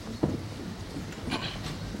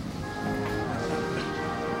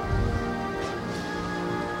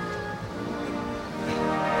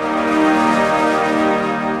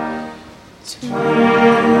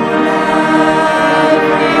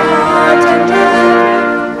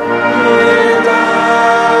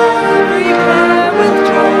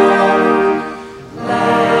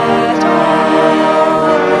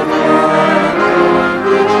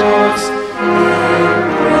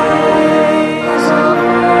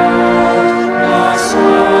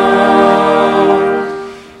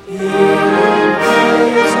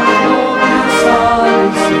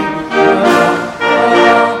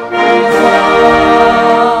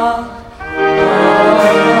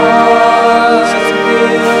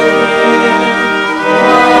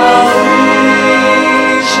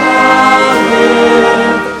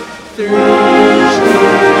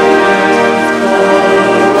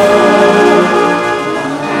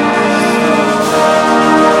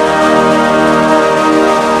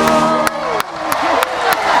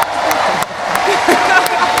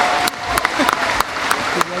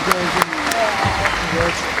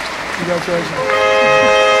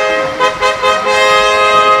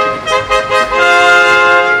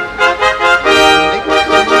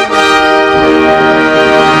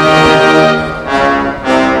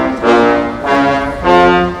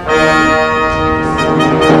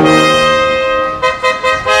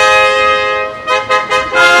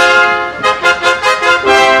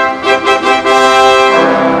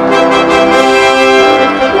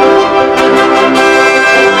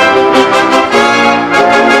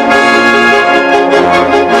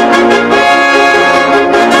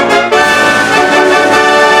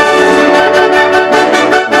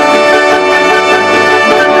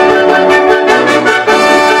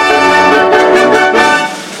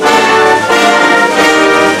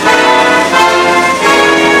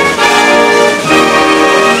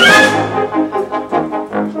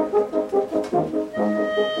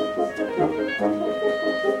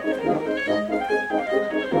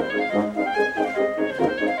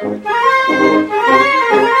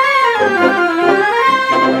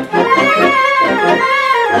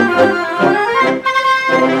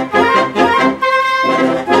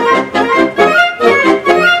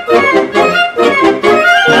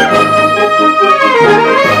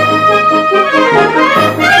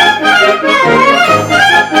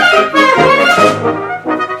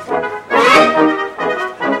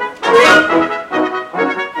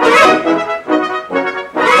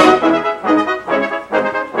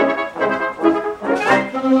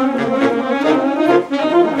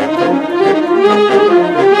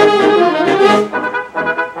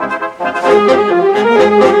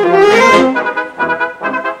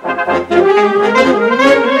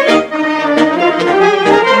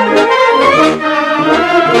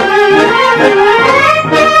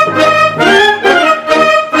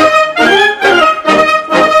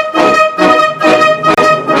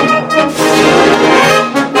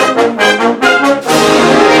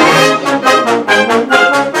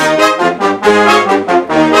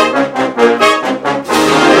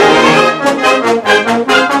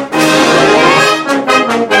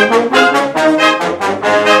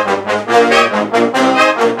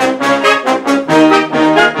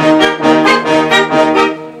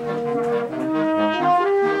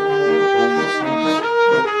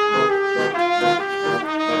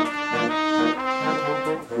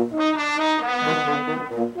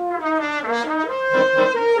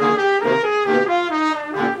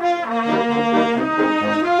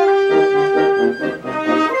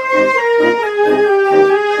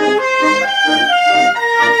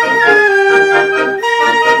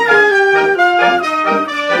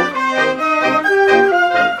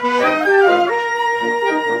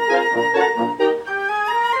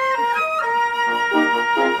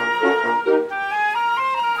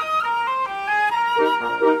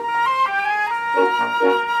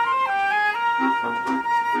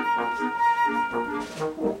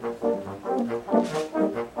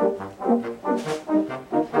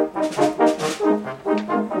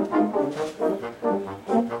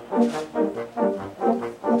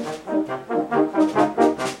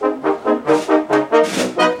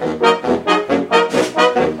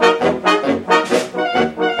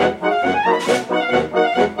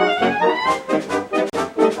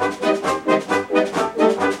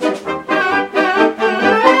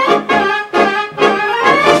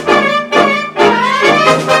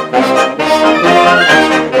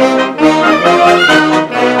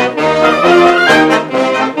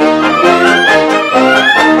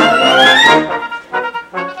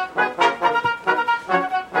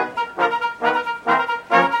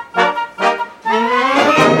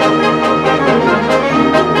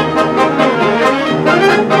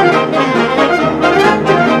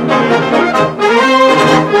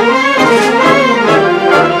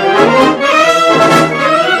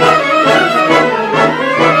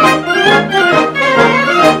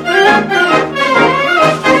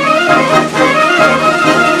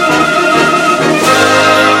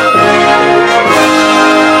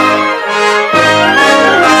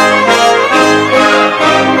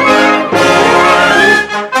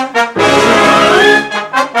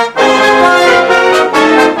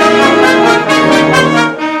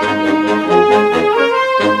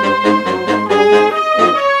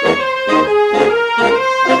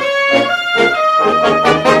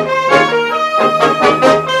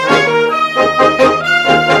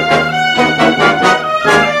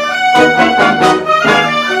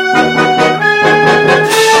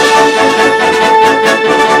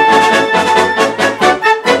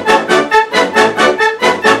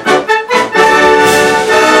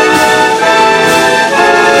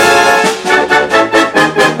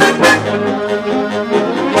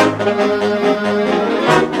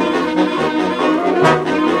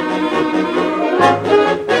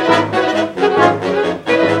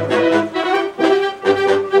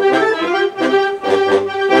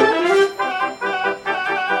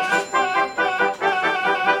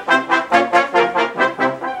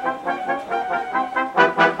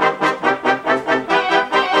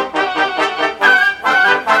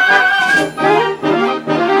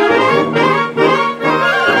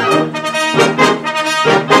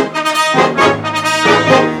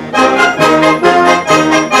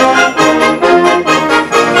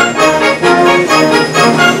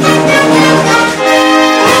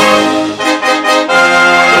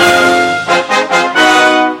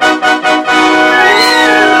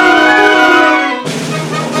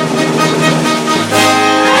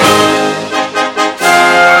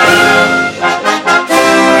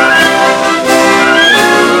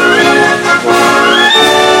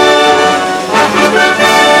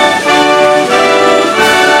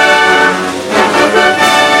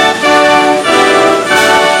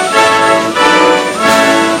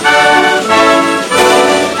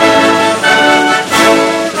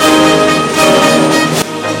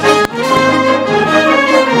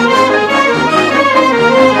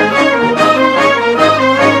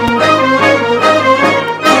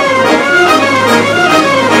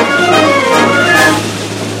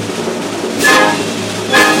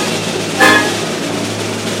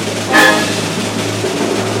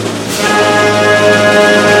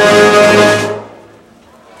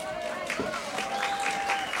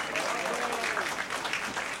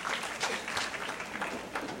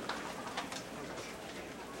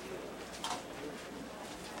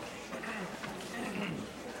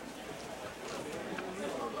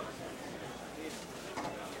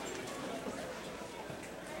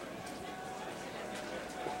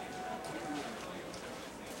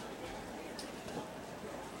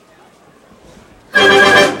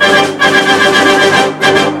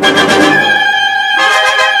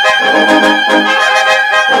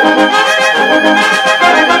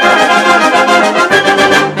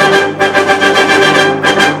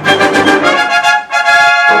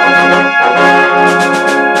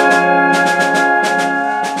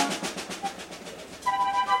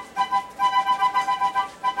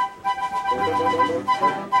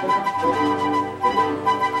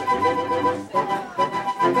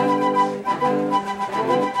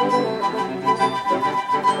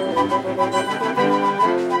 Thank you.